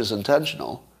design, which is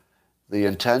intentional, the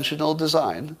intentional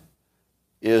design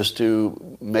is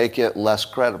to make it less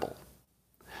credible.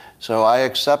 So I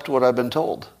accept what I've been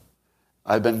told.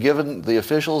 The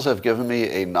officials have given me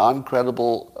a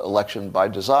non-credible election by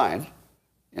design,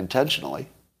 intentionally,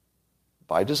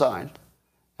 by design,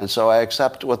 And so I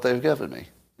accept what they've given me.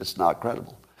 It's not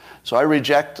credible. So I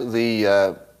reject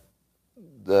the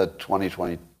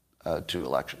 2022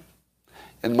 election.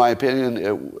 In my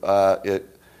opinion,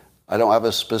 I don't have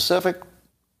a specific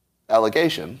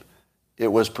allegation. It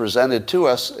was presented to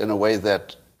us in a way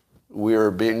that we're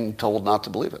being told not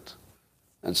to believe it.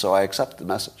 And so I accept the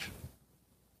message.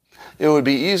 It would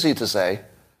be easy to say,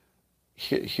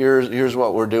 here's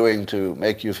what we're doing to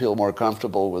make you feel more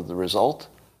comfortable with the result.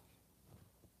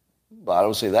 But I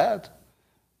don't see that.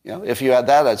 If you had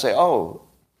that, I'd say, oh,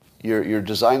 you're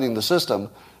designing the system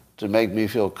to make me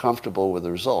feel comfortable with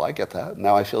the result. I get that.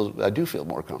 Now I do feel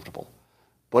more comfortable.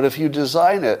 But if you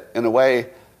design it in a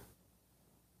way,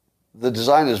 the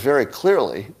design is very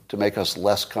clearly to make us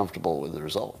less comfortable with the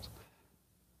result.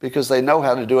 Because they know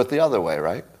how to do it the other way,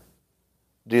 right?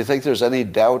 Do you think there's any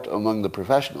doubt among the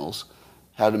professionals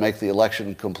how to make the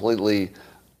election completely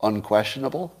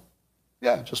unquestionable?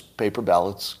 Yeah, just paper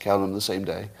ballots, count them the same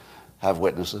day, have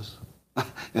witnesses.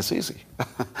 It's easy.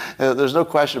 There's no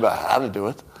question about how to do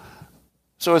it.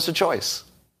 So it's a choice.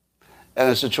 And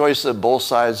it's a choice that both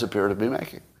sides appear to be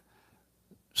making.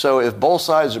 So if both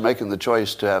sides are making the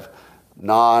choice to have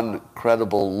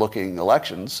non-credible looking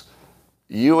elections,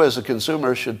 you as a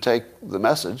consumer should take the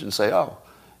message and say, oh,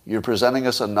 you're presenting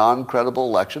us a non-credible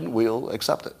election, we'll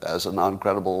accept it as a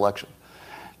non-credible election.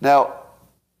 Now,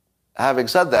 having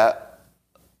said that,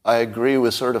 I agree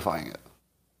with certifying it.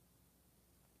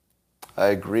 I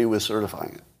agree with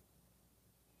certifying it.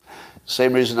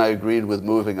 Same reason I agreed with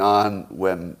moving on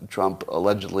when Trump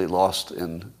allegedly lost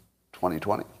in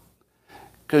 2020.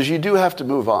 Because you do have to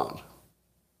move on.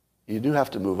 You do have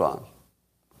to move on.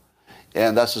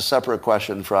 And that's a separate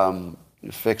question from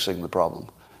fixing the problem.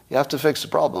 You have to fix the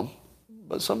problem,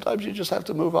 but sometimes you just have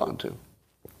to move on too.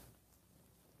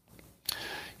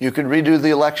 You could redo the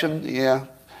election, yeah.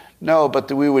 No,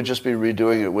 but we would just be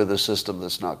redoing it with a system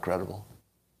that's not credible.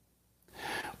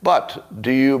 But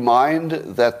do you mind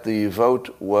that the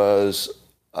vote was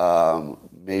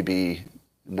maybe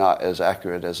not as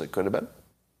accurate as it could have been,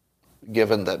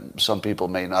 given that some people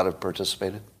may not have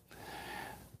participated?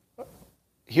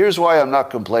 Here's why I'm not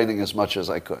complaining as much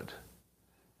as I could.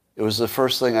 It was the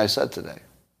first thing I said today.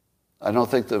 I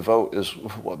don't think the vote is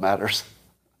what matters.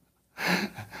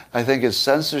 I think it's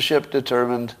censorship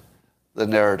determined the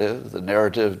narrative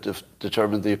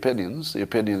determined the opinions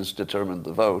determined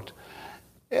the vote,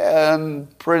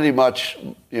 and pretty much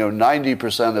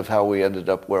 90% of how we ended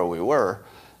up where we were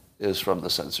is from the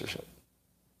censorship,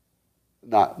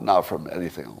 not from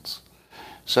anything else.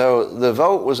 So the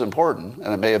vote was important,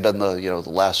 and it may have been the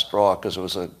last straw because it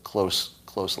was a close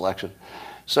election.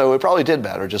 So it probably did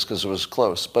matter just because it was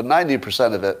close. But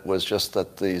 90% of it was just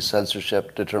that the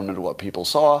censorship determined what people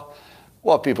saw.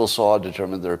 What people saw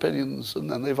determined their opinions, and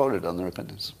then they voted on their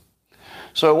opinions.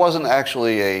 So it wasn't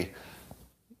actually a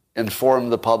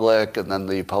inform the public, and then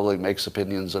the public makes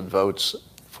opinions and votes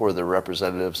for their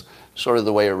representatives, sort of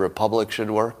the way a republic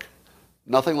should work.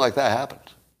 Nothing like that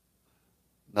happened.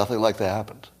 Nothing like that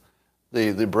happened.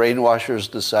 The brainwashers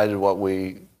decided what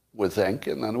we would think,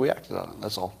 and then we acted on it.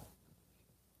 That's all.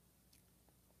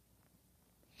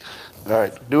 All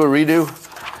right, do a redo.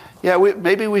 Yeah,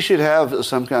 maybe we should have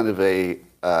some kind of a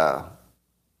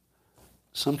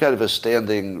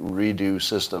standing redo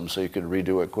system so you can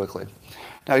redo it quickly.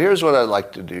 Now, here's what I'd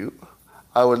like to do.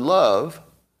 I would love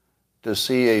to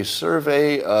see a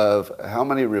survey of how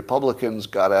many Republicans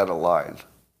got out of line.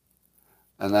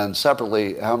 And then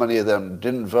separately, how many of them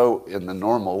didn't vote in the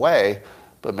normal way,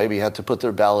 but maybe had to put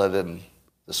their ballot in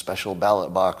the special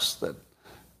ballot box that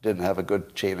didn't have a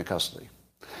good chain of custody.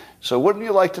 So wouldn't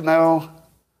you like to know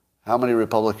how many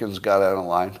Republicans got out of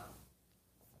line?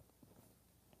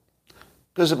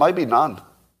 Because it might be none.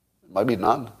 It might be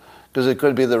none. Because it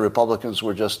could be the Republicans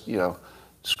were just,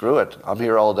 screw it. I'm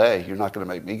here all day. You're not going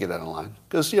to make me get out of line.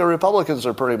 Because, Republicans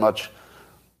are pretty much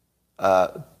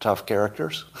tough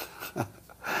characters,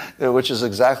 which is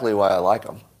exactly why I like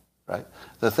them, right?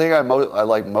 The thing I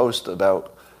like most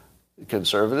about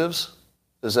conservatives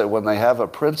is that when they have a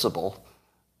principle,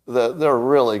 they're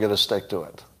really going to stick to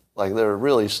it. Like, they're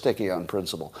really sticky on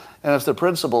principle. And if the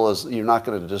principle is you're not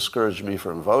going to discourage me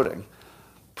from voting,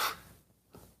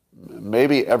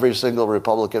 maybe every single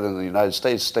Republican in the United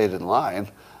States stayed in line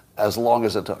as long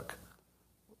as it took.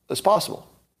 It's possible.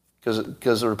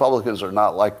 Because the Republicans are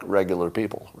not like regular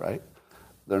people, right?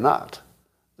 They're not.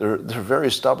 They're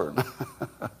very stubborn.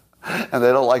 And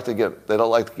they don't like to get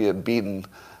beaten,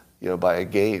 by a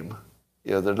game.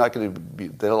 They're not going to be,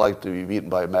 they don't like to be beaten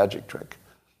by a magic trick.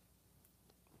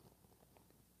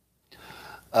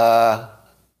 All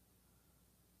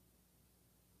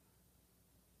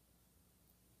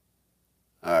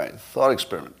All right, thought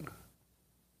experiment.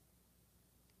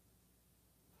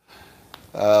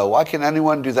 Why can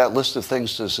anyone do that list of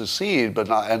things to succeed, but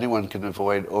not anyone can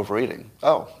avoid overeating?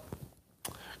 Oh,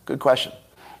 good question.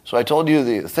 So I told you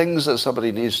the things that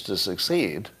somebody needs to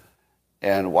succeed,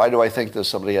 and why do I think that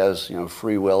somebody has,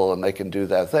 free will and they can do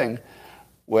that thing,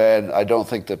 when I don't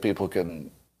think that people can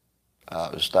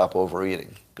stop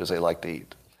overeating because they like to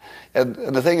eat. And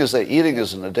the thing is that eating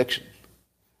is an addiction,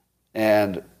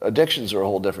 and addictions are a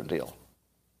whole different deal,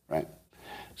 right?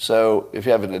 So if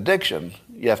you have an addiction,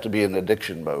 you have to be in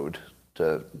addiction mode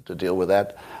to deal with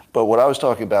that. But what I was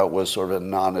talking about was sort of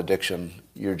non-addiction.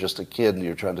 You're just a kid and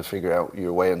you're trying to figure out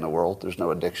your way in the world. There's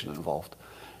no addiction involved.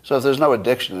 So if there's no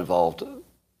addiction involved,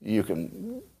 you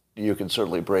can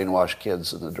certainly brainwash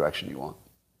kids in the direction you want.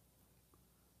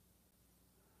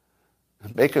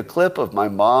 Make a clip of my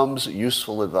mom's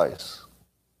useful advice.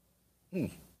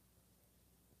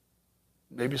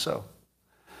 Maybe so.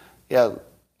 Yeah,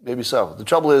 maybe so. The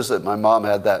trouble is that my mom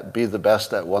had that be the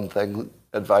best at one thing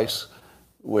advice,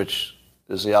 which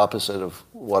is the opposite of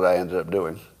what I ended up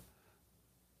doing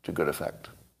to good effect.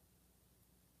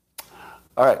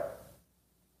 All right.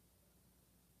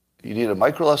 You need a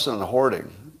micro lesson on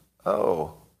hoarding.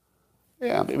 Oh,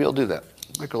 yeah, maybe I'll do that.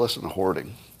 Micro lesson on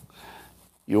hoarding.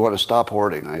 You want to stop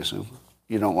hoarding, I assume.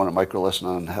 You don't want a micro lesson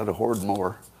on how to hoard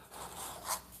more.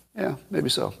 Yeah, maybe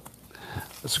so.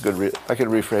 That's a good. I can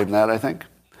reframe that, I think.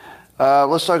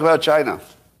 Let's talk about China.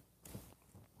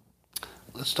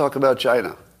 Let's talk about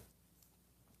China.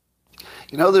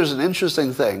 There's an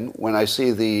interesting thing when I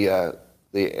see the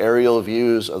aerial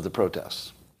views of the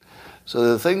protests.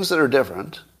 So the things that are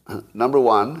different, number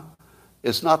one,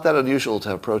 it's not that unusual to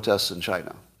have protests in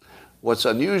China. What's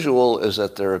unusual is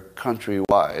that they're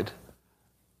countrywide.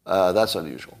 That's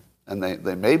unusual. And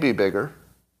they may be bigger,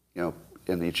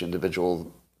 in each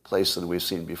individual place than we've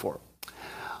seen before.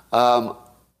 But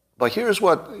here's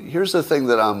the thing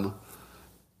that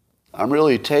I'm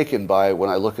really taken by when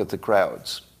I look at the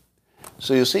crowds.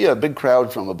 So you see a big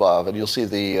crowd from above, and you'll see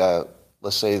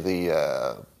let's say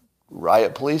the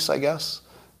riot police, I guess.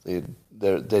 They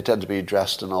tend to be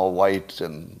dressed in all white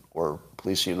or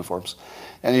police uniforms.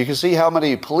 And you can see how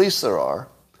many police there are,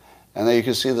 and then you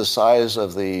can see the size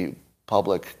of the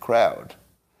public crowd.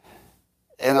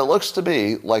 And it looks to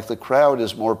me like the crowd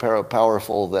is more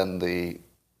powerful than the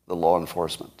law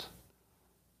enforcement,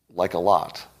 like a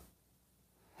lot.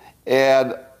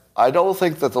 And I don't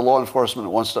think that the law enforcement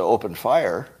wants to open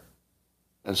fire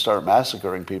and start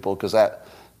massacring people, because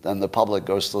then the public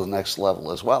goes to the next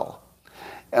level as well.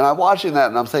 And I'm watching that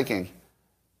and I'm thinking,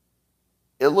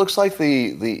 it looks like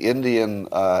the Indian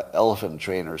elephant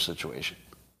trainer situation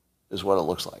is what it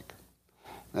looks like.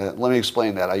 Let me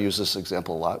explain that. I use this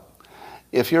example a lot.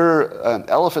 If you're an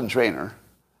elephant trainer,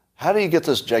 how do you get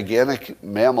this gigantic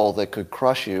mammal that could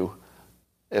crush you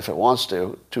if it wants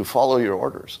to follow your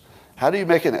orders? How do you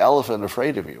make an elephant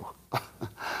afraid of you?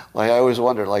 I always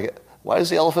wondered, why does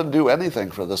the elephant do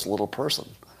anything for this little person?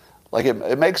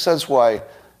 It makes sense why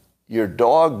your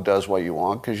dog does what you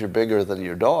want, because you're bigger than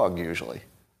your dog usually,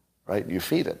 right? You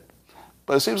feed it.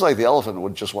 But it seems like the elephant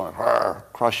would just want to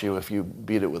crush you if you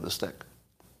beat it with a stick.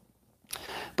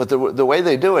 But the way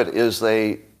they do it is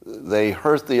they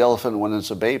hurt the elephant when it's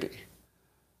a baby.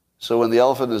 So when the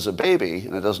elephant is a baby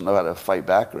and it doesn't know how to fight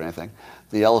back or anything,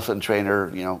 the elephant trainer,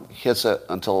 hits it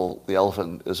until the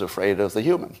elephant is afraid of the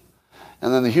human.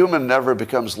 And then the human never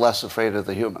becomes less afraid of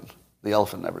the human. The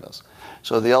elephant never does.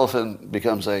 So the elephant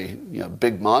becomes a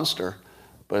big monster,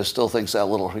 but it still thinks that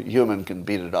little human can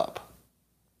beat it up.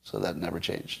 So that never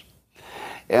changed.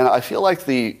 And I feel like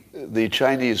the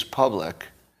Chinese public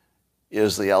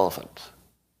is the elephant.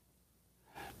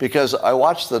 Because I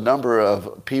watch the number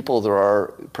of people there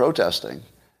are protesting,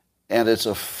 and it's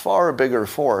a far bigger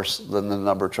force than the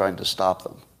number trying to stop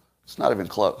them. It's not even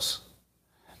close.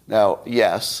 Now,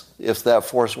 yes, if that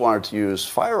force wanted to use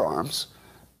firearms,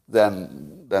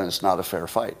 then it's not a fair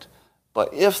fight.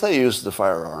 But if they use the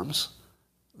firearms,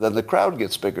 then the crowd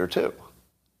gets bigger too,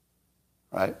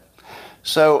 right?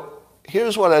 So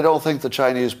here's what I don't think the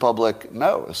Chinese public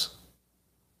knows.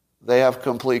 They have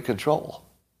complete control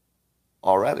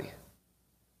already.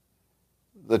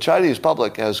 The Chinese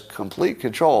public has complete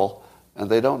control, and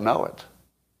they don't know it.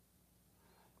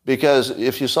 Because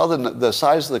if you saw the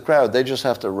size of the crowd, they just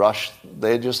have to rush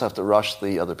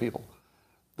the other people.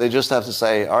 They just have to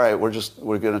say, all right,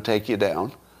 we're going to take you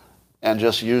down, and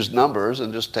just use numbers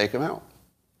and just take them out.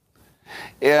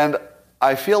 And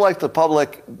I feel like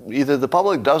either the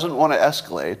public doesn't want to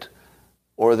escalate,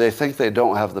 or they think they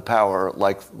don't have the power,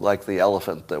 like the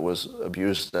elephant that was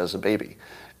abused as a baby.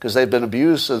 Because they've been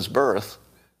abused since birth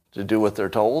to do what they're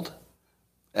told.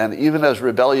 And even as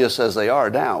rebellious as they are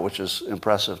now, which is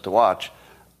impressive to watch,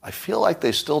 I feel like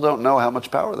they still don't know how much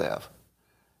power they have.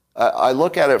 I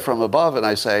look at it from above and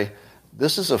I say,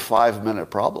 this is a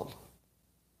 5-minute problem.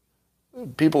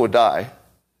 People would die,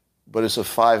 but it's a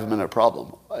 5-minute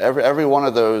problem. Every one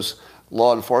of those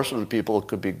law enforcement people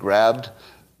could be grabbed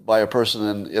by a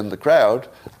person in the crowd,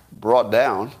 brought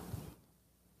down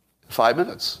in 5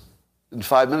 minutes. In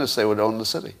 5 minutes, they would own the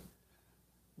city.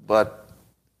 But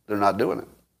they're not doing it.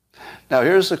 Now,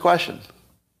 here's the question.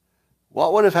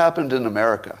 What would have happened in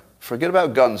America? Forget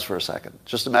about guns for a second.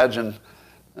 Just imagine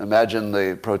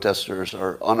the protesters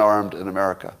are unarmed in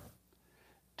America.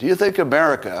 Do you think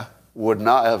America would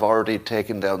not have already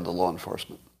taken down the law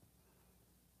enforcement?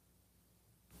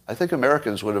 I think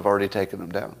Americans would have already taken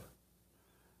them down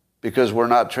because we're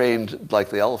not trained like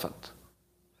the elephant.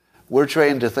 We're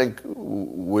trained to think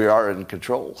we are in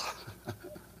control.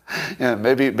 Yeah,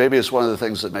 maybe it's one of the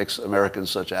things that makes Americans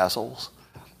such assholes.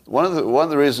 One of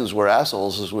the reasons we're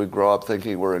assholes is we grow up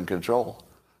thinking we're in control,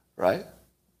 right?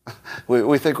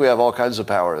 We think we have all kinds of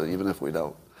power, even if we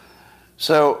don't.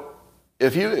 So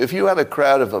if you had a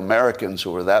crowd of Americans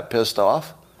who were that pissed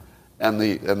off, and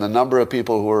the number of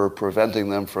people who were preventing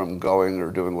them from going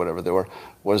or doing whatever they were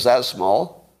was that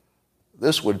small,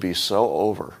 this would be so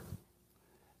over.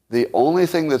 The only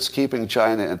thing that's keeping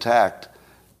China intact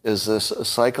is this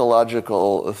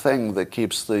psychological thing that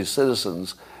keeps the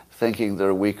citizens thinking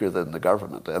they're weaker than the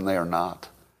government, and they are not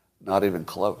even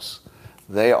close.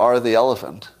 They are the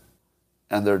elephant,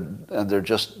 and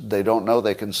they don't know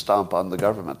they can stomp on the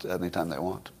government anytime they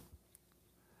want.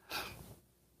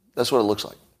 That's what it looks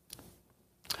like.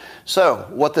 So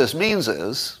what this means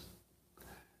is,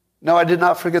 no, I did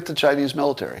not forget the Chinese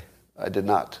military. I did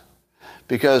not.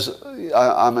 Because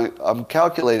I'm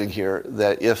calculating here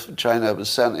that if China was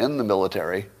sent in the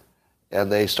military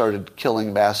and they started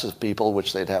killing massive people,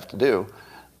 which they'd have to do,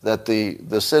 that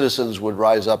the citizens would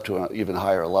rise up to an even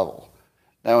higher level.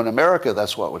 Now in America,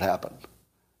 that's what would happen.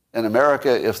 In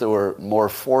America, if there were more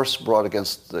force brought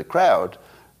against the crowd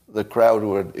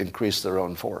would increase their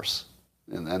own force,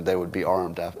 and they would be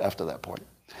armed after that point.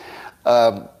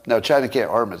 Now China can't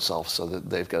arm itself, so that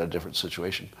they've got a different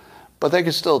situation. But they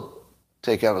can still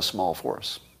take out a small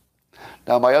force.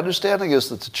 Now, my understanding is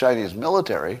that the Chinese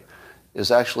military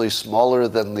is actually smaller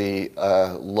than the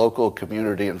local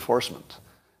community enforcement,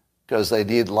 because they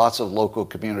need lots of local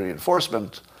community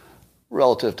enforcement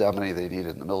relative to how many they need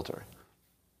in the military.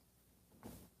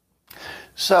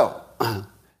 So,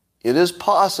 it is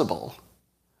possible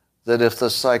that if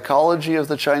the psychology of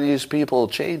the Chinese people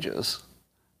changes,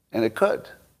 and it could,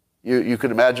 you could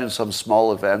imagine some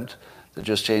small event that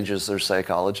just changes their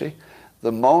psychology.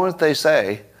 The moment they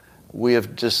say, we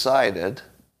have decided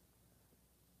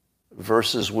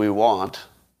versus we want,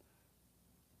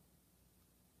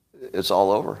 it's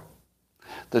all over.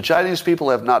 The Chinese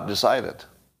people have not decided.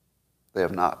 They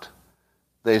have not.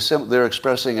 They're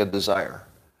expressing a desire.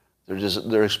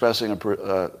 They're expressing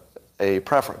a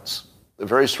preference, a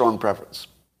very strong preference.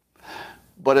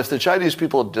 But if the Chinese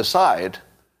people decide,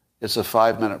 it's a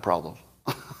 5-minute problem.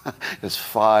 It's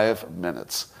 5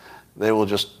 minutes. They will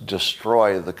just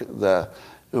destroy the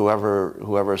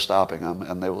whoever is stopping them,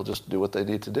 and they will just do what they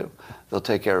need to do. They'll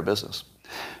take care of business.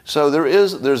 So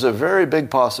there's a very big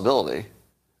possibility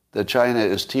that China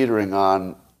is teetering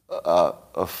on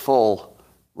a full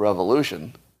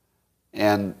revolution,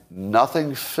 and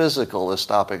nothing physical is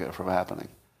stopping it from happening.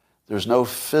 There's no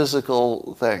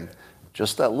physical thing,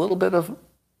 just that little bit of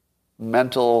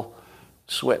mental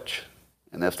switch.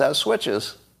 And if that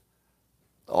switches,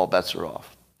 all bets are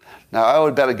off. Now, I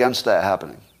would bet against that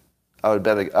happening. I would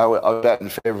bet in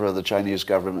favor of the Chinese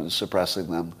government suppressing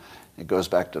them. It goes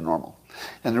back to normal.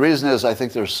 And the reason is I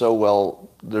think they're so well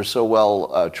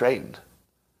trained.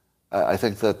 I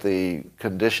think that the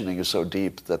conditioning is so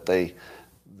deep that they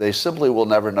simply will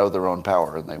never know their own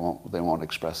power, and they won't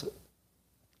express it.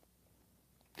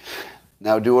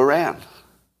 Now, do Iran.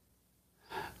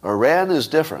 Iran is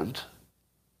different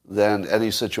than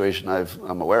any situation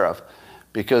I'm aware of,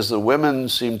 because the women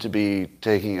seem to be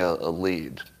taking a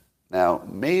lead. Now,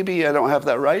 maybe I don't have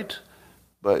that right,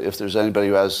 but if there's anybody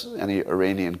who has any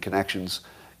Iranian connections,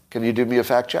 can you do me a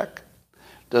fact check?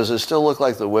 Does it still look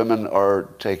like the women are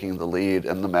taking the lead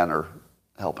and the men are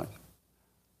helping?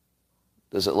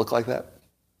 Does it look like that?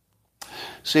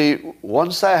 See,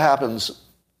 once that happens,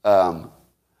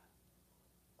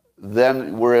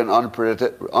 then we're in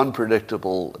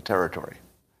unpredictable territory.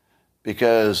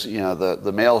 Because,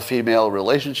 the male-female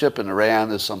relationship in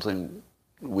Iran is something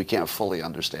we can't fully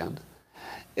understand.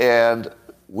 And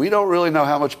we don't really know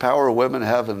how much power women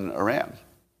have in Iran.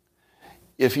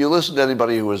 if you listen to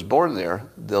anybody who was born there,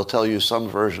 they'll tell you some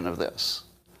version of this.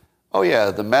 Oh yeah,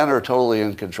 the men are totally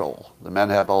in control. The men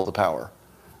have all the power,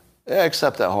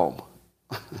 except at home.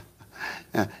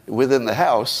 Within the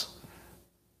house,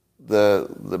 the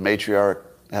matriarch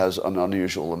has an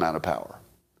unusual amount of power.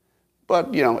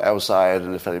 But, outside,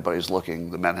 and if anybody's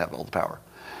looking, the men have all the power.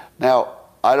 Now,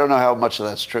 I don't know how much of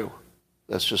that's true.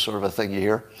 That's just sort of a thing you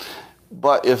hear.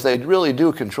 But if they really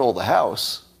do control the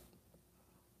house,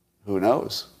 who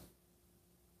knows?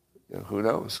 Who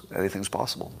knows? Anything's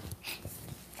possible.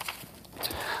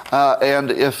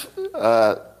 And if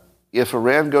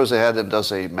Iran goes ahead and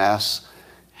does a mass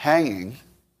hanging,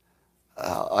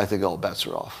 I think all bets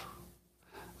are off.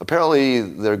 Apparently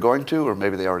they're going to, or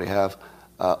maybe they already have,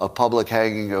 a public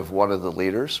hanging of one of the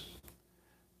leaders.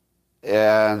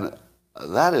 And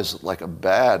that is like a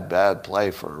bad, bad play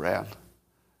for Iran.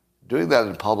 Doing that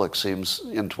in public seems,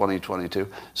 in 2022,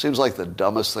 seems like the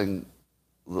dumbest thing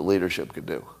the leadership could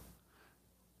do.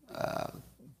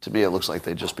 To me, it looks like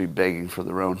they'd just be begging for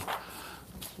their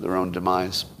own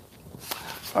demise.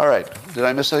 All right. Did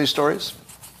I miss any stories?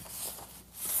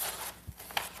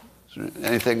 Is there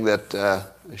anything that I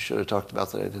should have talked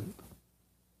about that I didn't?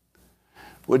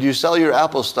 Would you sell your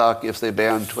Apple stock if they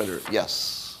banned Twitter?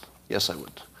 Yes. Yes, I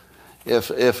would.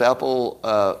 If Apple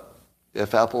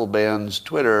bans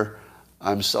Twitter,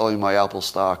 I'm selling my Apple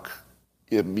stock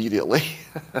immediately.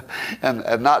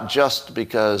 and not just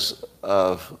because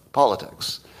of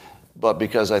politics, but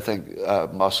because I think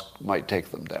Musk might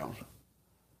take them down.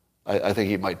 I think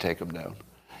he might take them down.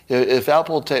 If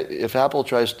Apple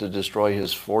tries to destroy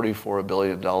his $44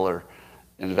 billion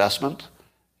investment,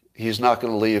 he's not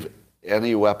going to leave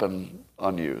any weapon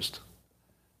unused.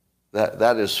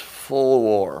 That is full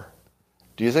war.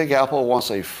 Do you think Apple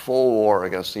wants a full war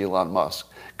against Elon Musk?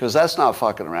 Because that's not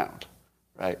fucking around,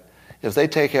 right? If they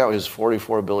take out his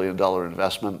 $44 billion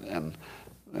investment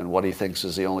and what he thinks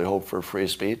is the only hope for free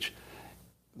speech,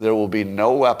 there will be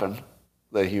no weapon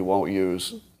that he won't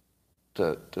use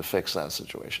to fix that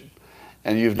situation.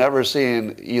 And you've never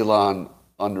seen Elon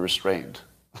unrestrained.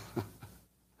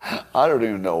 I don't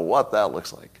even know what that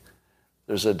looks like.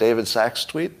 There's a David Sachs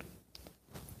tweet.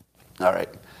 All right.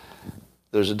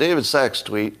 There's a David Sachs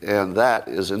tweet, and that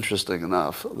is interesting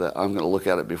enough that I'm going to look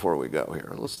at it before we go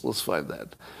here. Let's find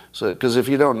that. So, because if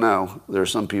you don't know, there are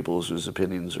some people whose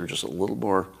opinions are just a little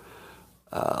more,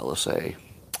 let's say,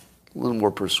 a little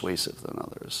more persuasive than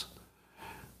others.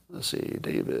 Let's see,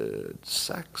 David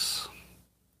Sachs.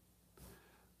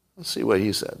 Let's see what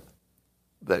he said.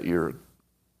 That you're...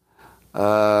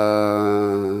 oh,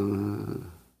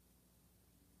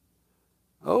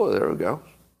 there we go.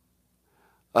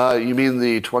 You mean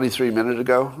the 23 minutes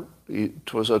ago?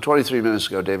 So 23 minutes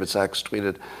ago, David Sachs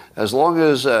tweeted, as long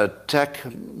as tech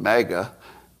MAGA,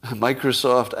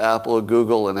 Microsoft, Apple,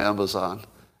 Google, and Amazon,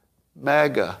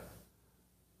 MAGA,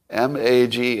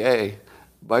 M-A-G-A,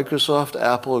 Microsoft,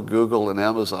 Apple, Google, and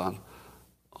Amazon.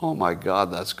 Oh my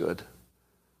God, that's good.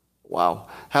 Wow.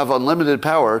 Have unlimited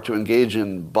power to engage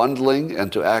in bundling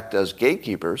and to act as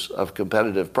gatekeepers of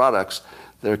competitive products,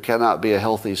 there cannot be a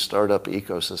healthy startup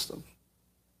ecosystem.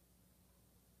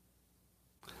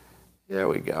 There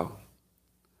we go.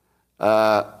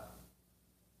 And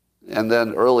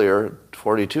then earlier,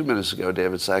 42 minutes ago,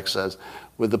 David Sachs says,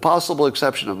 with the possible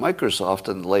exception of Microsoft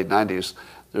in the late 90s,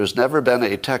 there's never been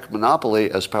a tech monopoly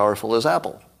as powerful as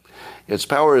Apple. Its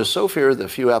power is so feared that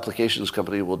few applications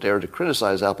company will dare to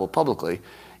criticize Apple publicly,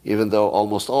 even though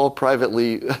almost all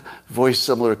privately voice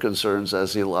similar concerns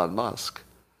as Elon Musk.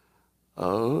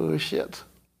 Oh, shit.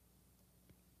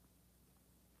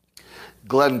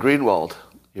 Glenn Greenwald,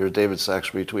 here David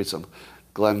Sachs retweets him.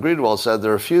 Glenn Greenwald said,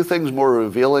 there are few things more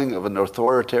revealing of an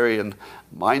authoritarian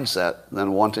mindset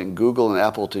than wanting Google and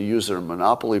Apple to use their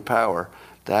monopoly power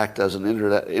to act as an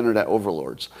internet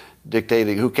overlords,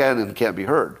 dictating who can and can't be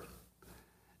heard.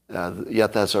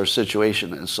 Yet that's our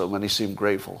situation, and so many seem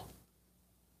grateful.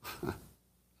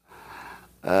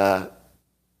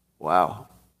 Wow.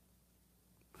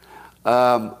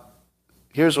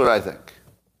 Here's what I think.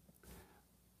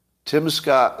 Tim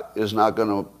Scott is not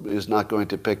going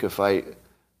to pick a fight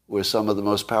with some of the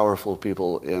most powerful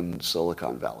people in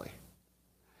Silicon Valley.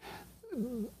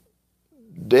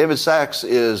 David Sachs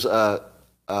is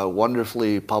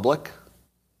wonderfully public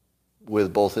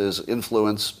with both his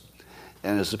influence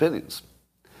and his opinions.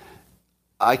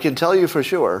 I can tell you for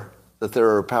sure that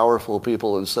there are powerful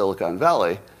people in Silicon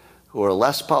Valley who are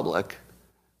less public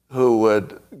who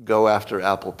would go after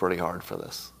Apple pretty hard for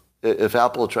this. If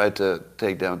Apple tried to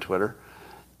take down Twitter,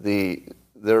 there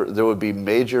would be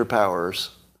major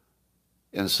powers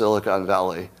in Silicon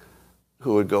Valley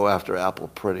who would go after Apple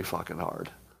pretty fucking hard.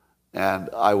 and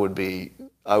I would be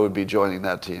joining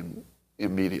that team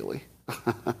immediately.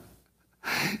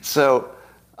 So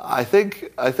I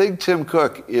think Tim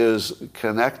Cook is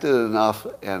connected enough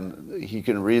and he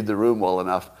can read the room well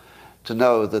enough to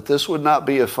know that this would not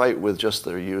be a fight with just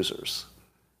their users.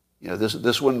 You know,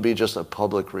 this wouldn't be just a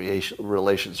public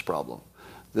relations problem.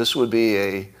 This would be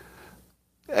a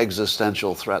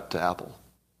existential threat to Apple.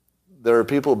 There are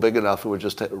people big enough who would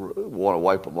just want to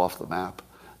wipe them off the map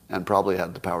and probably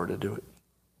had the power to do it.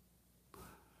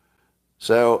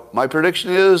 So my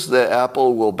prediction is that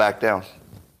Apple will back down.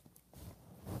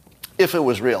 If it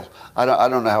was real. I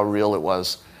don't know how real it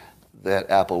was that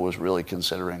Apple was really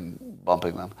considering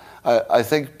bumping them. I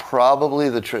think probably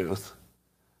the truth.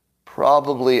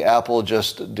 Probably Apple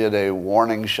just did a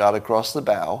warning shot across the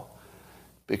bow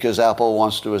because Apple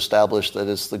wants to establish that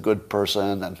it's the good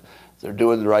person and they're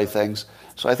doing the right things.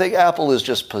 So I think Apple is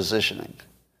just positioning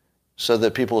so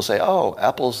that people will say, oh,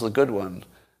 Apple's the good one.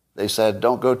 They said,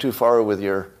 don't go too far with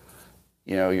your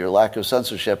lack of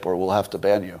censorship or we'll have to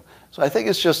ban you. So I think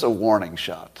it's just a warning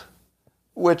shot,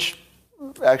 which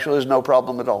actually is no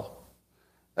problem at all.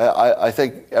 I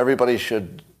think everybody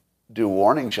should do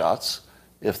warning shots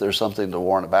if there's something to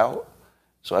warn about.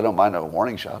 So I don't mind a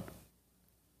warning shot.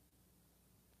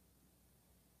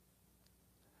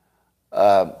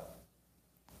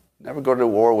 Never go to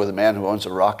war with a man who owns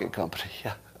a rocket company.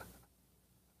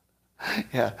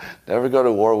 Yeah. Never go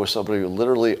to war with somebody who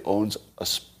literally owns a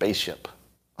spaceship.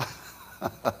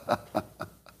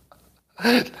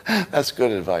 That's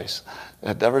good advice.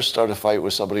 Never start a fight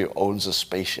with somebody who owns a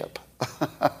spaceship.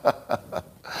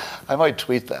 I might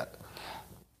tweet that.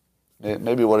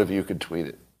 Maybe one of you could tweet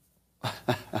it.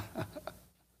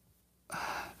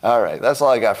 All right, that's all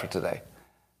I got for today.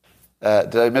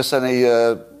 Did I miss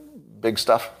any big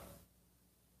stuff?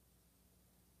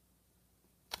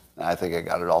 I think I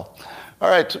got it all. All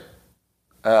right.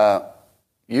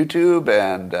 YouTube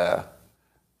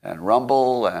and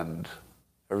Rumble and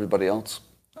everybody else,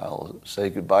 I'll say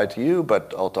goodbye to you,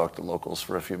 but I'll talk to locals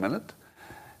for a few minutes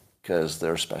because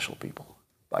they're special people.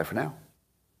 Bye for now.